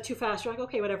 fast. you're like too fast. You're like,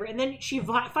 okay, whatever. And then she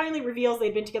finally reveals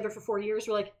they've been together for 4 years.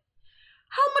 We're like,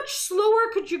 how much slower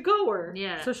could you go her?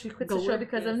 Yeah. So she quits Go the show work,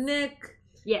 because yes. of Nick.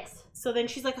 Yes. So then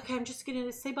she's like, okay, I'm just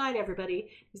gonna say bye to everybody.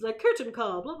 He's like, curtain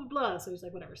call, blah blah blah. So he's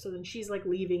like, whatever. So then she's like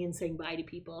leaving and saying bye to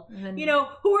people, And then,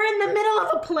 who are in the middle of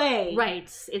a play.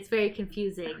 Right. It's very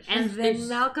confusing. And And then there's-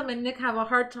 Malcolm and Nick have a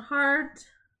heart-to-heart.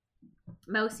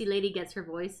 Mousy Lady gets her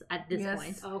voice at this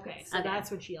Yes. Oh, point. Okay, so Okay.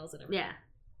 that's when she yells at everybody. Yeah.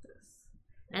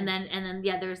 And then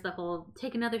there's the whole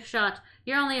take another shot.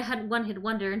 You're only a one-hit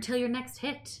wonder until your next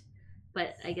hit.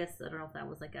 But I guess I don't know if that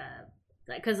was like a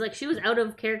because like she was out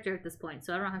of character at this point,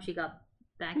 so I don't know how she got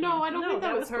back in. No, I don't No, think that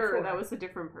that was was her. before. That was a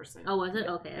different person. Oh, was it?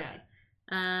 Okay. Yeah.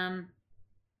 Okay.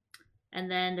 And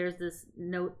then there's this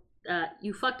note.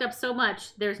 You fucked up so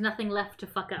much. There's nothing left to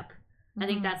fuck up. I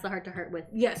think Mhm. that's the heart to heart with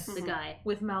Yes. the guy.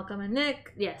 With Malcolm and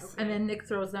Nick. Yes. And then Nick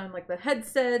throws down like the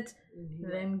headset, Mhm.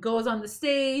 and then goes on the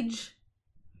stage.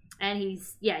 And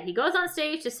he goes on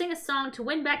stage to sing a song to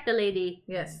win back the lady.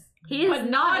 Yes. He is But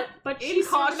not But in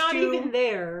she's not costume. even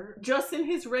there. Just in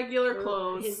his regular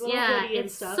clothes. His little yeah, hoodie and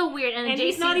it's stuff. so weird. And, And JC,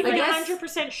 he's not even I guess-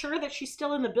 100% sure that she's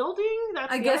still in the building.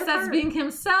 That's I the guess other that's part. being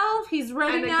himself. He's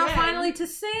ready And now again- finally to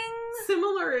sing.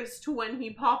 Similar as to when he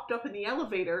popped up in the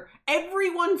elevator,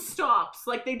 everyone stops.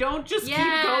 Like, they don't just keep going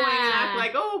and act Yeah.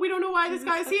 like, oh, we don't know why this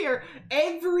guy's here.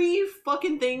 Every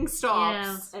fucking thing Yeah.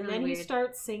 stops. And really then he weird.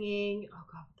 starts singing. Oh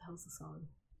god, what the hell's the song?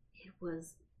 It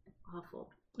was awful.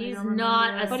 I He's don't not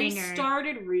remember. a But he singer.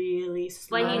 started really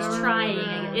slow. But he's I don't trying.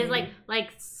 remember. It's like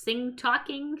sing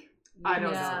talking. I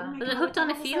don't Yeah. know. Oh my Was it God, Hooked on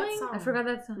a what was that Feeling? song? I forgot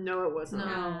that song. No, it wasn't.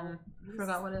 No. No. I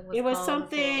forgot what it was. It was called.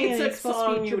 something- It's and a it's supposed to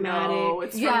be song you know. dramatic.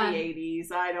 It's Yeah. from the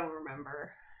 80s. I don't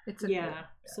remember. It's a Yeah.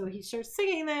 So he starts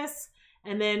singing this,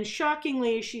 and then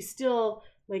shockingly, she's still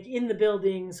like in the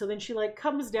building. So then she like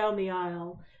comes down the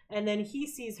aisle, and then he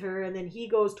sees her, and then he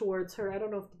goes towards her. I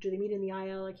don't know if do they meet in the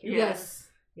aisle. I can't remember. Yes.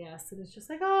 Yes, and it's just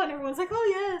like, oh, and everyone's like, oh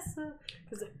yes,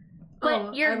 because But Oh,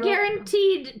 I you're wrote-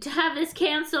 guaranteed to have this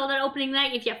canceled on opening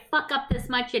night if you fuck up this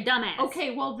much, you dumbass.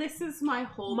 Okay, well, this is my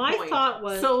whole my point. thought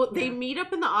was So they yeah. meet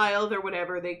up in the aisle, they're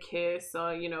whatever, they kiss,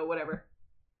 whatever.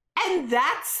 And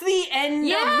that's the end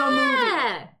of the movie.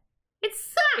 Yeah. It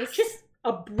sucks. it just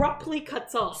abruptly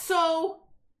cuts off. So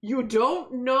you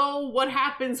don't know what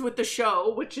happens with the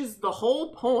show, which is the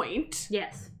whole point.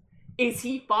 Yes. Is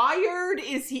he fired?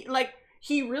 Is he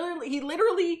he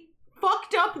literally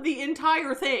fucked up the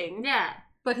entire thing. Yeah.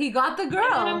 But he got the girl.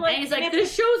 And I'm like- And he's and like, if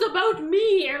this show's about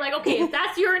me. You're like, okay, if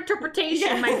that's your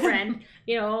interpretation, my friend,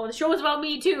 the show's about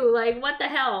me too. Like, what the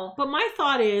hell? But my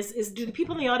thought is do the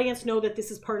people in the audience know that this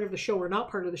is part of the show or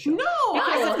not part of the show? No,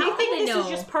 Because No, if how they can think they this know? is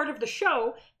just part of the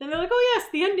show, then they're like, oh yes,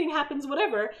 the ending happens,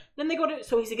 whatever. Then they go to,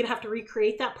 so is he going to have to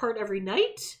recreate that part every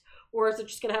night? Or is it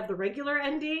just going to have the regular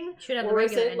ending? Should have the Or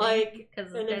is regular it like, ending, 'cause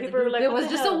and there's then a people are group- like, it what was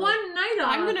the just hell? a one night off.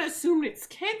 I'm gonna assume it's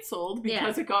canceled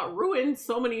because Yeah. it got ruined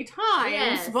so many times.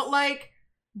 Yes. But Mhm.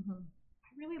 I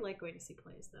really like going to see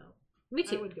plays though. Me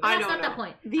too. I would go. But I that's don't not know. the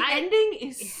point. the ending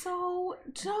is so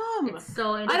dumb. It's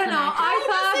so I don't know. anticlimactic. I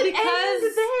How thought does it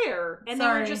because- end there. And then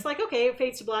we're Sorry. just like, okay, it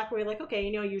fades to black. We're like, okay,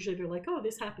 usually they're like, oh,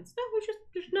 this happens. No, it's just,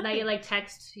 there's Now nothing. you like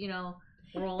text,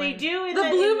 rolling. They do. In The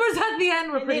bloopers at the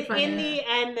end were and pretty then funny. in the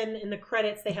end, then in the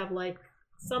credits, they have like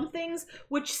some things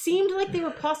which seemed like they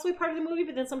were possibly part of the movie,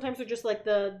 but then sometimes they're just like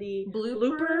the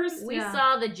bloopers. We Yeah.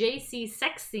 saw the JC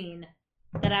sex scene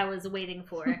that I was waiting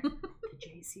for. The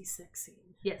JC sex scene.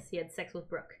 Yes, he had sex with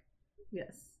Brooke.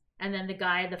 Yes. And then the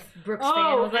guy, the Brooks fan,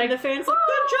 Oh, was like, and the fans like,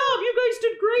 good job, you guys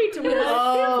did great. And we're like,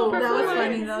 Oh, that was we're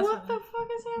funny, like, that was what funny. the fuck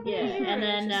is happening yeah. here? And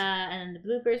then It's just- and the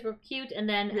bloopers were cute. And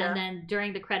then Yeah. and then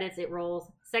during the credits, it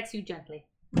rolls, "Sex You Gently."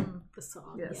 the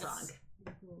song. Yes. Yes.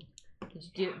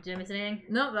 Did I miss anything?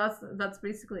 No, that's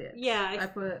basically it. Yeah, I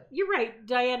put you're right,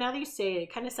 Diane. Now that you say it,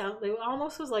 it kind of sounds. It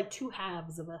almost was like two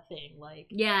halves of a thing, like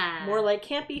Yeah. more like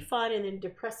can't be fun and then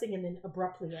depressing and then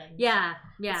abruptly ends. Yeah.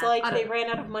 Yeah. It's like I they don't- ran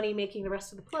out of money making the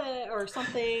rest of the play or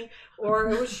something, or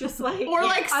it was just like Or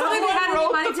like I don't think someone they had any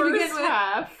wrote money the to begin first with.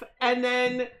 half, and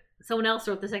then Someone else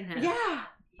wrote the second half. yeah,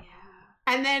 yeah.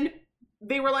 and then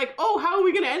they were like, "Oh, how are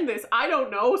we gonna end this? I don't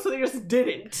know." So they just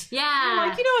didn't. Yeah. I'm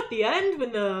like, at the end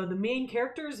when the main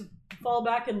characters fall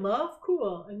back in love,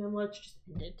 cool, and then let's just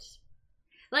end it.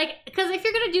 Like, because if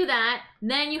you're gonna do that,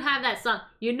 then you have that song.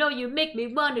 You make me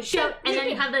want to shout, and then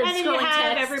you have the and then you scrolling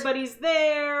have text. everybo's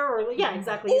there, or yeah,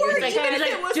 exactly. Or It's Like, even it's if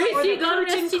like, it was JC like- or the got an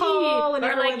curtain STD, call and or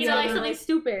like everyone's like there. something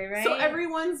stupid, right? So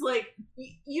everyone's like,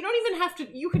 you don't even have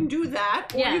to. You can do that,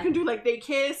 or Yeah. you can do like they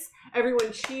kiss,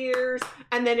 everyone cheers,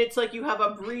 and then it's like you have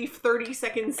a brief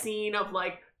 30-second scene of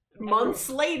like months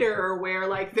later where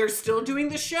like they're still doing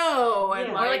the show, and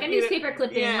Yeah. or like a newspaper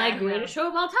clipping, yeah. like greatest show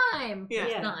of all time. Yeah.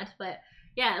 It's Yeah. not, but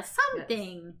yeah,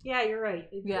 something. Yeah, you're right.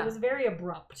 It Yeah. was very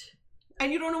abrupt.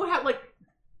 and you don't know what happened. Like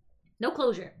No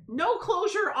closure. No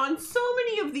closure on so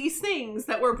many of these things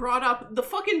that were brought up. The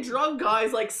fucking drug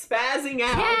guy's like spazzing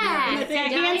out. Yeah. And Yeah.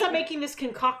 he ends up making this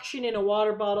concoction in a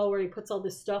water bottle where he puts all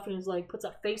this stuff and he's like puts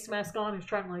a face mask on and he's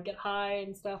trying to like get high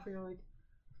and stuff, and you're like,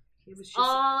 it was just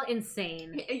All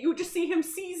insane. You just see him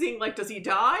seizing. Like, does he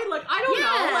die? Like, I don't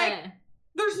know. Like,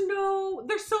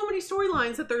 there's so many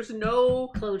storylines that there's no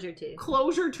closure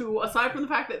to. aside from the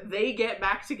fact that they get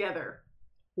back together.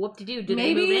 Whoop-de-doo. Did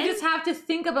Maybe they move you in? just have to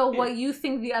think about what you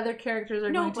think the other characters are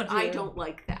No, going to but do. I don't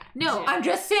like that. No, I'm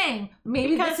just saying,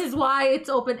 maybe Because- this is why it's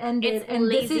open-ended, It's and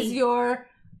this lazy. is your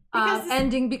Because this-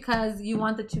 ending because you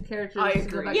want the two characters I to go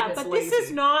agree. back yeah, to but it. this lazy.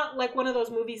 is not like one of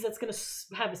those movies that's going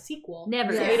to have a sequel.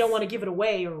 Never. So Yes. they don't want to give it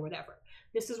away or whatever.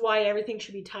 This is why everything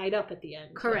should be tied up at the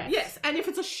end. Correct. Yes, and if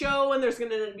it's a show and there's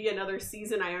going to be another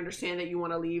season, I understand that you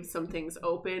want to leave some things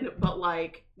open, but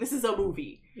like, this is a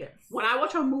movie. Yes. When I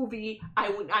watch a movie,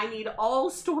 I need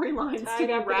all storylines to Tied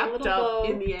be up with a wrapped little up bow.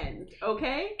 in the end,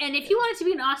 okay? And if you want it to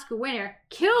be an Oscar winner,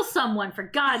 kill someone for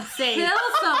God's sake. Kill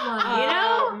someone. You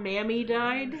know? Mammy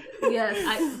died.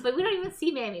 Yes. But we don't even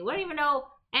see Mammy. We don't even know.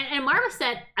 And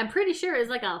Marmoset, I'm pretty sure, is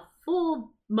like a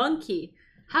full monkey.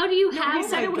 How do you No, have? he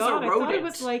said it was a I thought it rodent.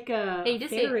 was like a They just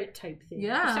say- ferret type thing.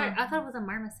 Yeah. Sorry, I thought it was a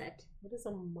marmoset. What is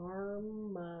a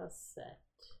marmoset?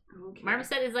 Okay.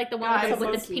 Marmoset is like the one Guys, with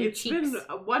the it's pink cheeks. been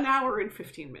 1 hour and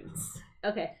 15 minutes.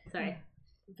 Okay, sorry.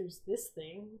 There's this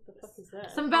thing. What the fuck is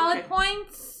that? Some valid Okay.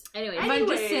 points. Anyway, I'm just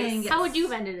Anyways, saying. how would you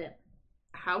have ended it?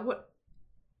 How would...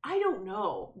 I don't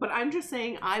know, but I'm just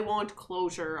saying I want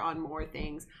closure on more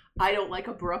things. I don't like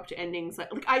abrupt endings. Like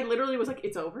I literally was like,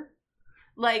 it's over.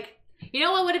 Like, You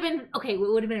know what would have been okay?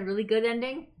 What would have been a really good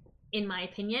ending, in my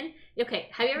opinion? Okay,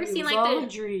 have you ever It seen was like all the? a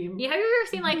dream. Yeah, have you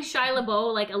ever seen like Shia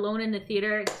LaBeouf like alone in the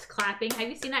theater just clapping? Have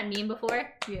you seen that meme before?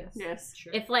 Yes. yes.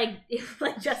 Sure. If like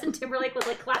Justin Timberlake was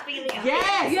like clapping in the audience.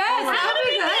 Yes! Yes. That would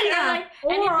be good. Yeah. Like,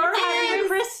 and if Or it's having his-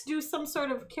 Chris do some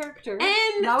sort of character.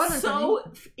 And That would've been so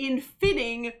in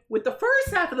fitting with the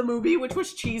first half of the movie, which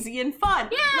was cheesy and fun.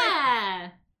 Like, yeah.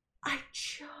 I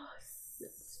just...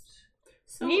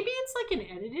 So, Maybe it's like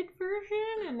an edited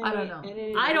version, and then I don't they know.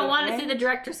 edited I don't it want to in. see the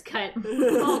director's cut.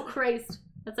 Oh Christ,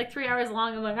 that's like 3 hours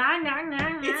long. I'm like,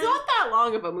 it's not that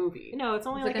long of a movie. No, it's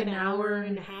only It's like, like an an hour hour.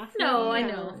 and a half. No,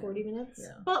 maybe, I know. or 40 minutes.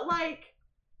 Yeah. But like,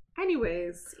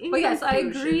 anyways. in But yes, I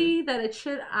conclusion- agree that it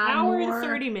should add Hour more. and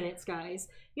 30 minutes, guys.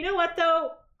 You know what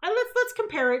though? Let's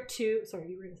compare it to. Sorry,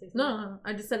 you were gonna say something. No,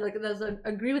 I just said like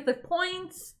agree with the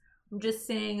points. I'm just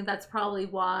saying that's probably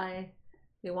why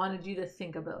they wanted you to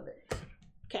think about it.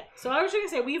 Okay, so I was just gonna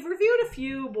say we've reviewed a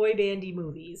few boy bandy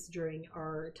movies during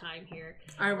our time here.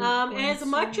 Are we And going as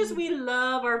much to- as we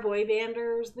love our boy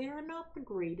banders, they're not the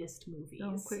greatest movies.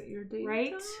 Don't quit your day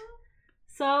right? job.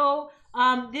 So,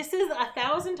 this is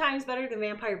 1,000 times better than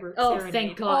Vampire Oh, Serenade.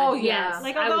 thank God. Oh, yeah. Yes.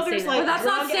 Like, I although would say there's, that. like, But that's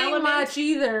not drug saying element, much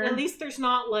either. At least there's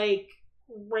not like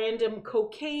random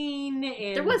cocaine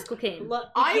and there was cocaine.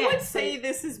 I Yeah, would say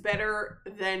this is better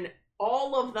than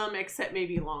all of them except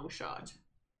maybe Long Shot.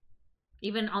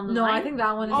 Even on the No, line. I think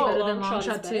that one is Oh, better Long than Long Shot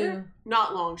Shot is too. better?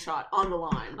 Not Long Shot, On the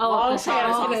Line. Oh, Long okay, Shot I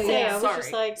was is- gonna okay, say, yeah. I was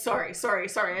just like, sorry. I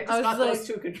just I got was those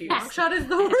like- two confused. Long Shot is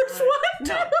the worst one.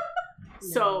 No.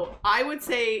 So I would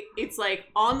say it's like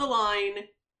On the Line,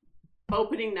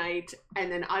 opening night,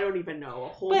 and then I don't even know, a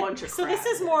whole bunch of so crap. this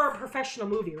is more a professional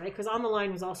movie, right? Because On the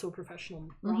Line was also a professional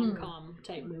rom-com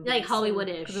type movie. like so-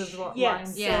 Hollywood-ish. 'Cause there's what Yeah,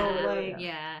 lines so, yeah, like-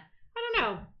 yeah. I don't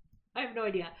know. I have no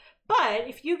idea. But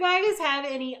if you guys have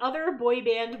any other boy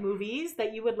band movies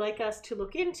that you would like us to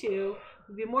look into,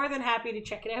 we'd be more than happy to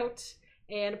check it out.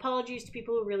 And apologies to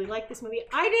people who really like this movie.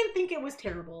 I didn't think it was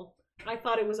terrible. I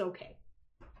thought it was okay.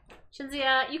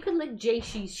 Shinzia, you could lick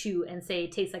Jay-Shi's shoe and say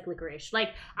it tastes like licorice.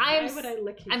 Like Why would I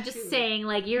lick his I'm just shoe? saying,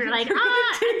 like you're like, You're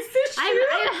gonna taste the I'm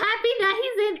shoe? happy that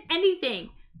he's in anything.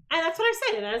 And that's what I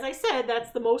said. And as I said,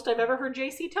 that's the most I've ever heard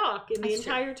JC talk in the That's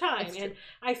true. entire time. That's And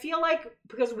I feel like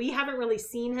because we haven't really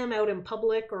seen him out in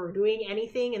public or doing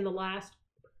anything in the last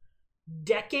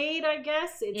decade, I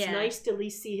guess, it's Yeah. nice to at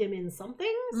least see him in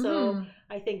something. So Mhm.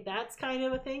 I think that's kind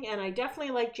of a thing. And I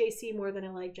definitely like JC more than I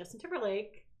like Justin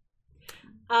Timberlake.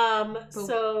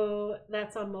 So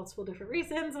that's on multiple different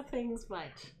reasons of things, but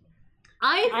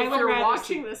I I If would you're rather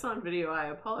watching this on video, I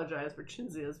apologize for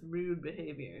Chinzia's rude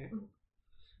behavior.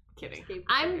 Kidding.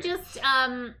 I'm just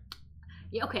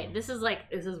yeah, okay, this is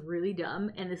really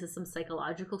dumb and this is some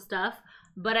psychological stuff,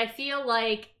 but I feel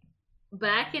like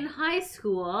back in high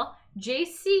school,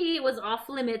 JC was off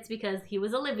limits because he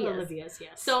was Olivia's.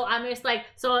 Yes. So I'm just like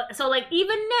so like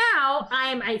even now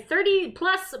I'm a 30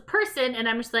 plus person and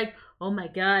I'm just like, oh my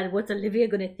god, what's Olivia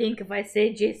gonna think if I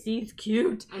say JC's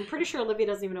cute? I'm pretty sure Olivia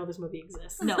doesn't even know this movie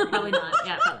exists. No, probably not.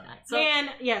 Yeah, probably not. So And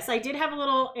yes, I did have a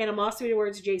little animosity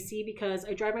towards JC because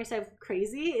I Drive Myself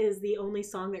Crazy is the only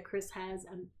song that Chris has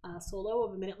a solo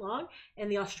of a minute long.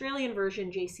 And the Australian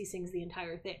version, JC sings the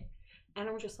entire thing. And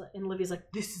I'm just like, and Olivia's like,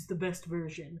 this is the best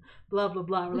version, blah, blah,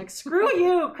 blah. We're like, screw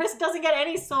you. Chris doesn't get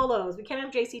any solos. We can't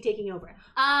have JC taking over.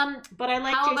 But I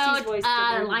like how JC's about voice.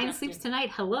 better than Lion Justin. Sleeps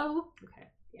Tonight? Hello. Okay,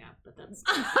 yeah, but that's...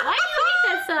 Why do you hate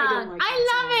that song? I don't like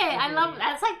that love song. it. I love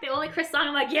that's like the only Chris song.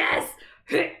 I'm like, yes,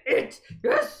 hit it,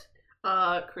 yes.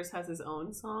 Chris has his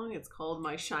own song. It's called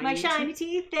My Shiny My shiny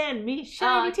Teeth. teeth and me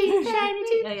shiny teeth, shiny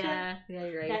teeth. Oh, yeah,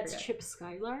 you're right. That's I forgot. Chip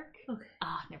Skylark.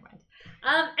 Ah, never mind.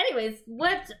 Anyways,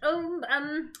 what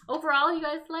overall you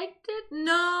guys liked it?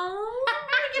 No.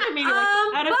 I give it maybe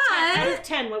like out of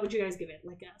 10, what would you guys give it?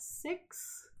 Like a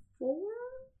 6? 4?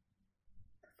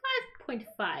 5.5.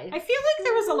 I feel like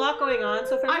there was a lot going on,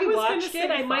 so if I I was gonna watched say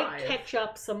it, I might 5. catch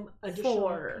up some additional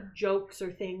 4. jokes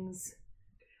or things.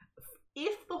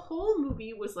 If the whole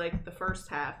movie was like the first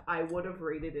half, I would have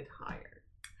rated it higher.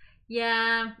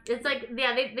 Yeah, it's like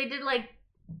they did like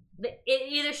it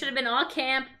either should have been all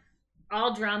camp,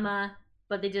 all drama,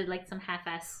 but they did like some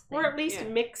half-ass thing. Or at least Yeah.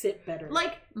 mix it better.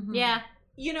 Like, Yeah,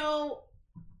 you know,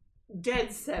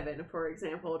 Dead 7, for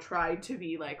example, tried to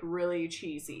be like really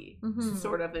cheesy,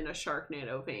 sort of in a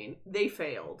Sharknado vein. They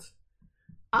failed.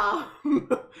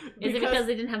 is it because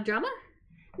they didn't have drama?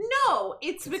 No,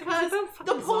 it's because about the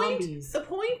fucking point zombies. the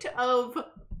point of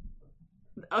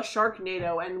a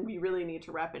Sharknado, and we really need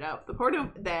to wrap it up. The point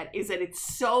of that is that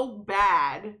it's so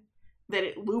bad that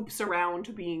it loops around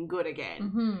to being good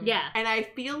again. Yeah, And I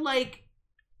feel like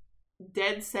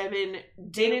Dead 7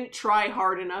 didn't try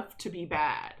hard enough to be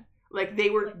bad. Like, they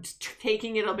were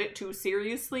taking it a bit too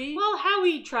seriously. Well,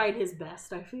 Howie tried his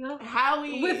best, I feel.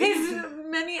 Howie With his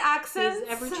many accents. His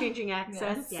ever-changing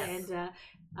accents. Yes.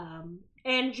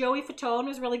 And Joey Fatone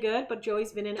was really good, but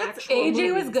Joey's been in actual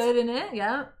AJ was movies. good in it,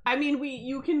 yeah. I mean,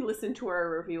 you can listen to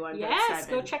our review on Dead 7. Yes,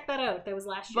 go check that out. That was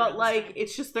last year. But like,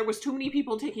 it's just there was too many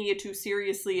people taking it too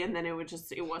seriously, and then it wasn't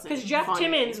because Jeff funny.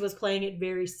 Timmons was playing it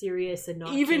very serious and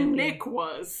not Even campy. Nick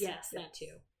was. Yes, that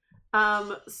too.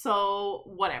 So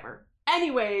whatever.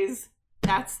 Anyways,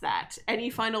 that's that. Any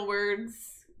final words?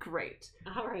 Great.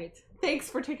 All right. Thanks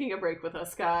for taking a break with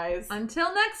us, guys.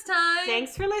 Until next time.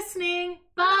 Thanks for listening.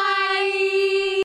 bye.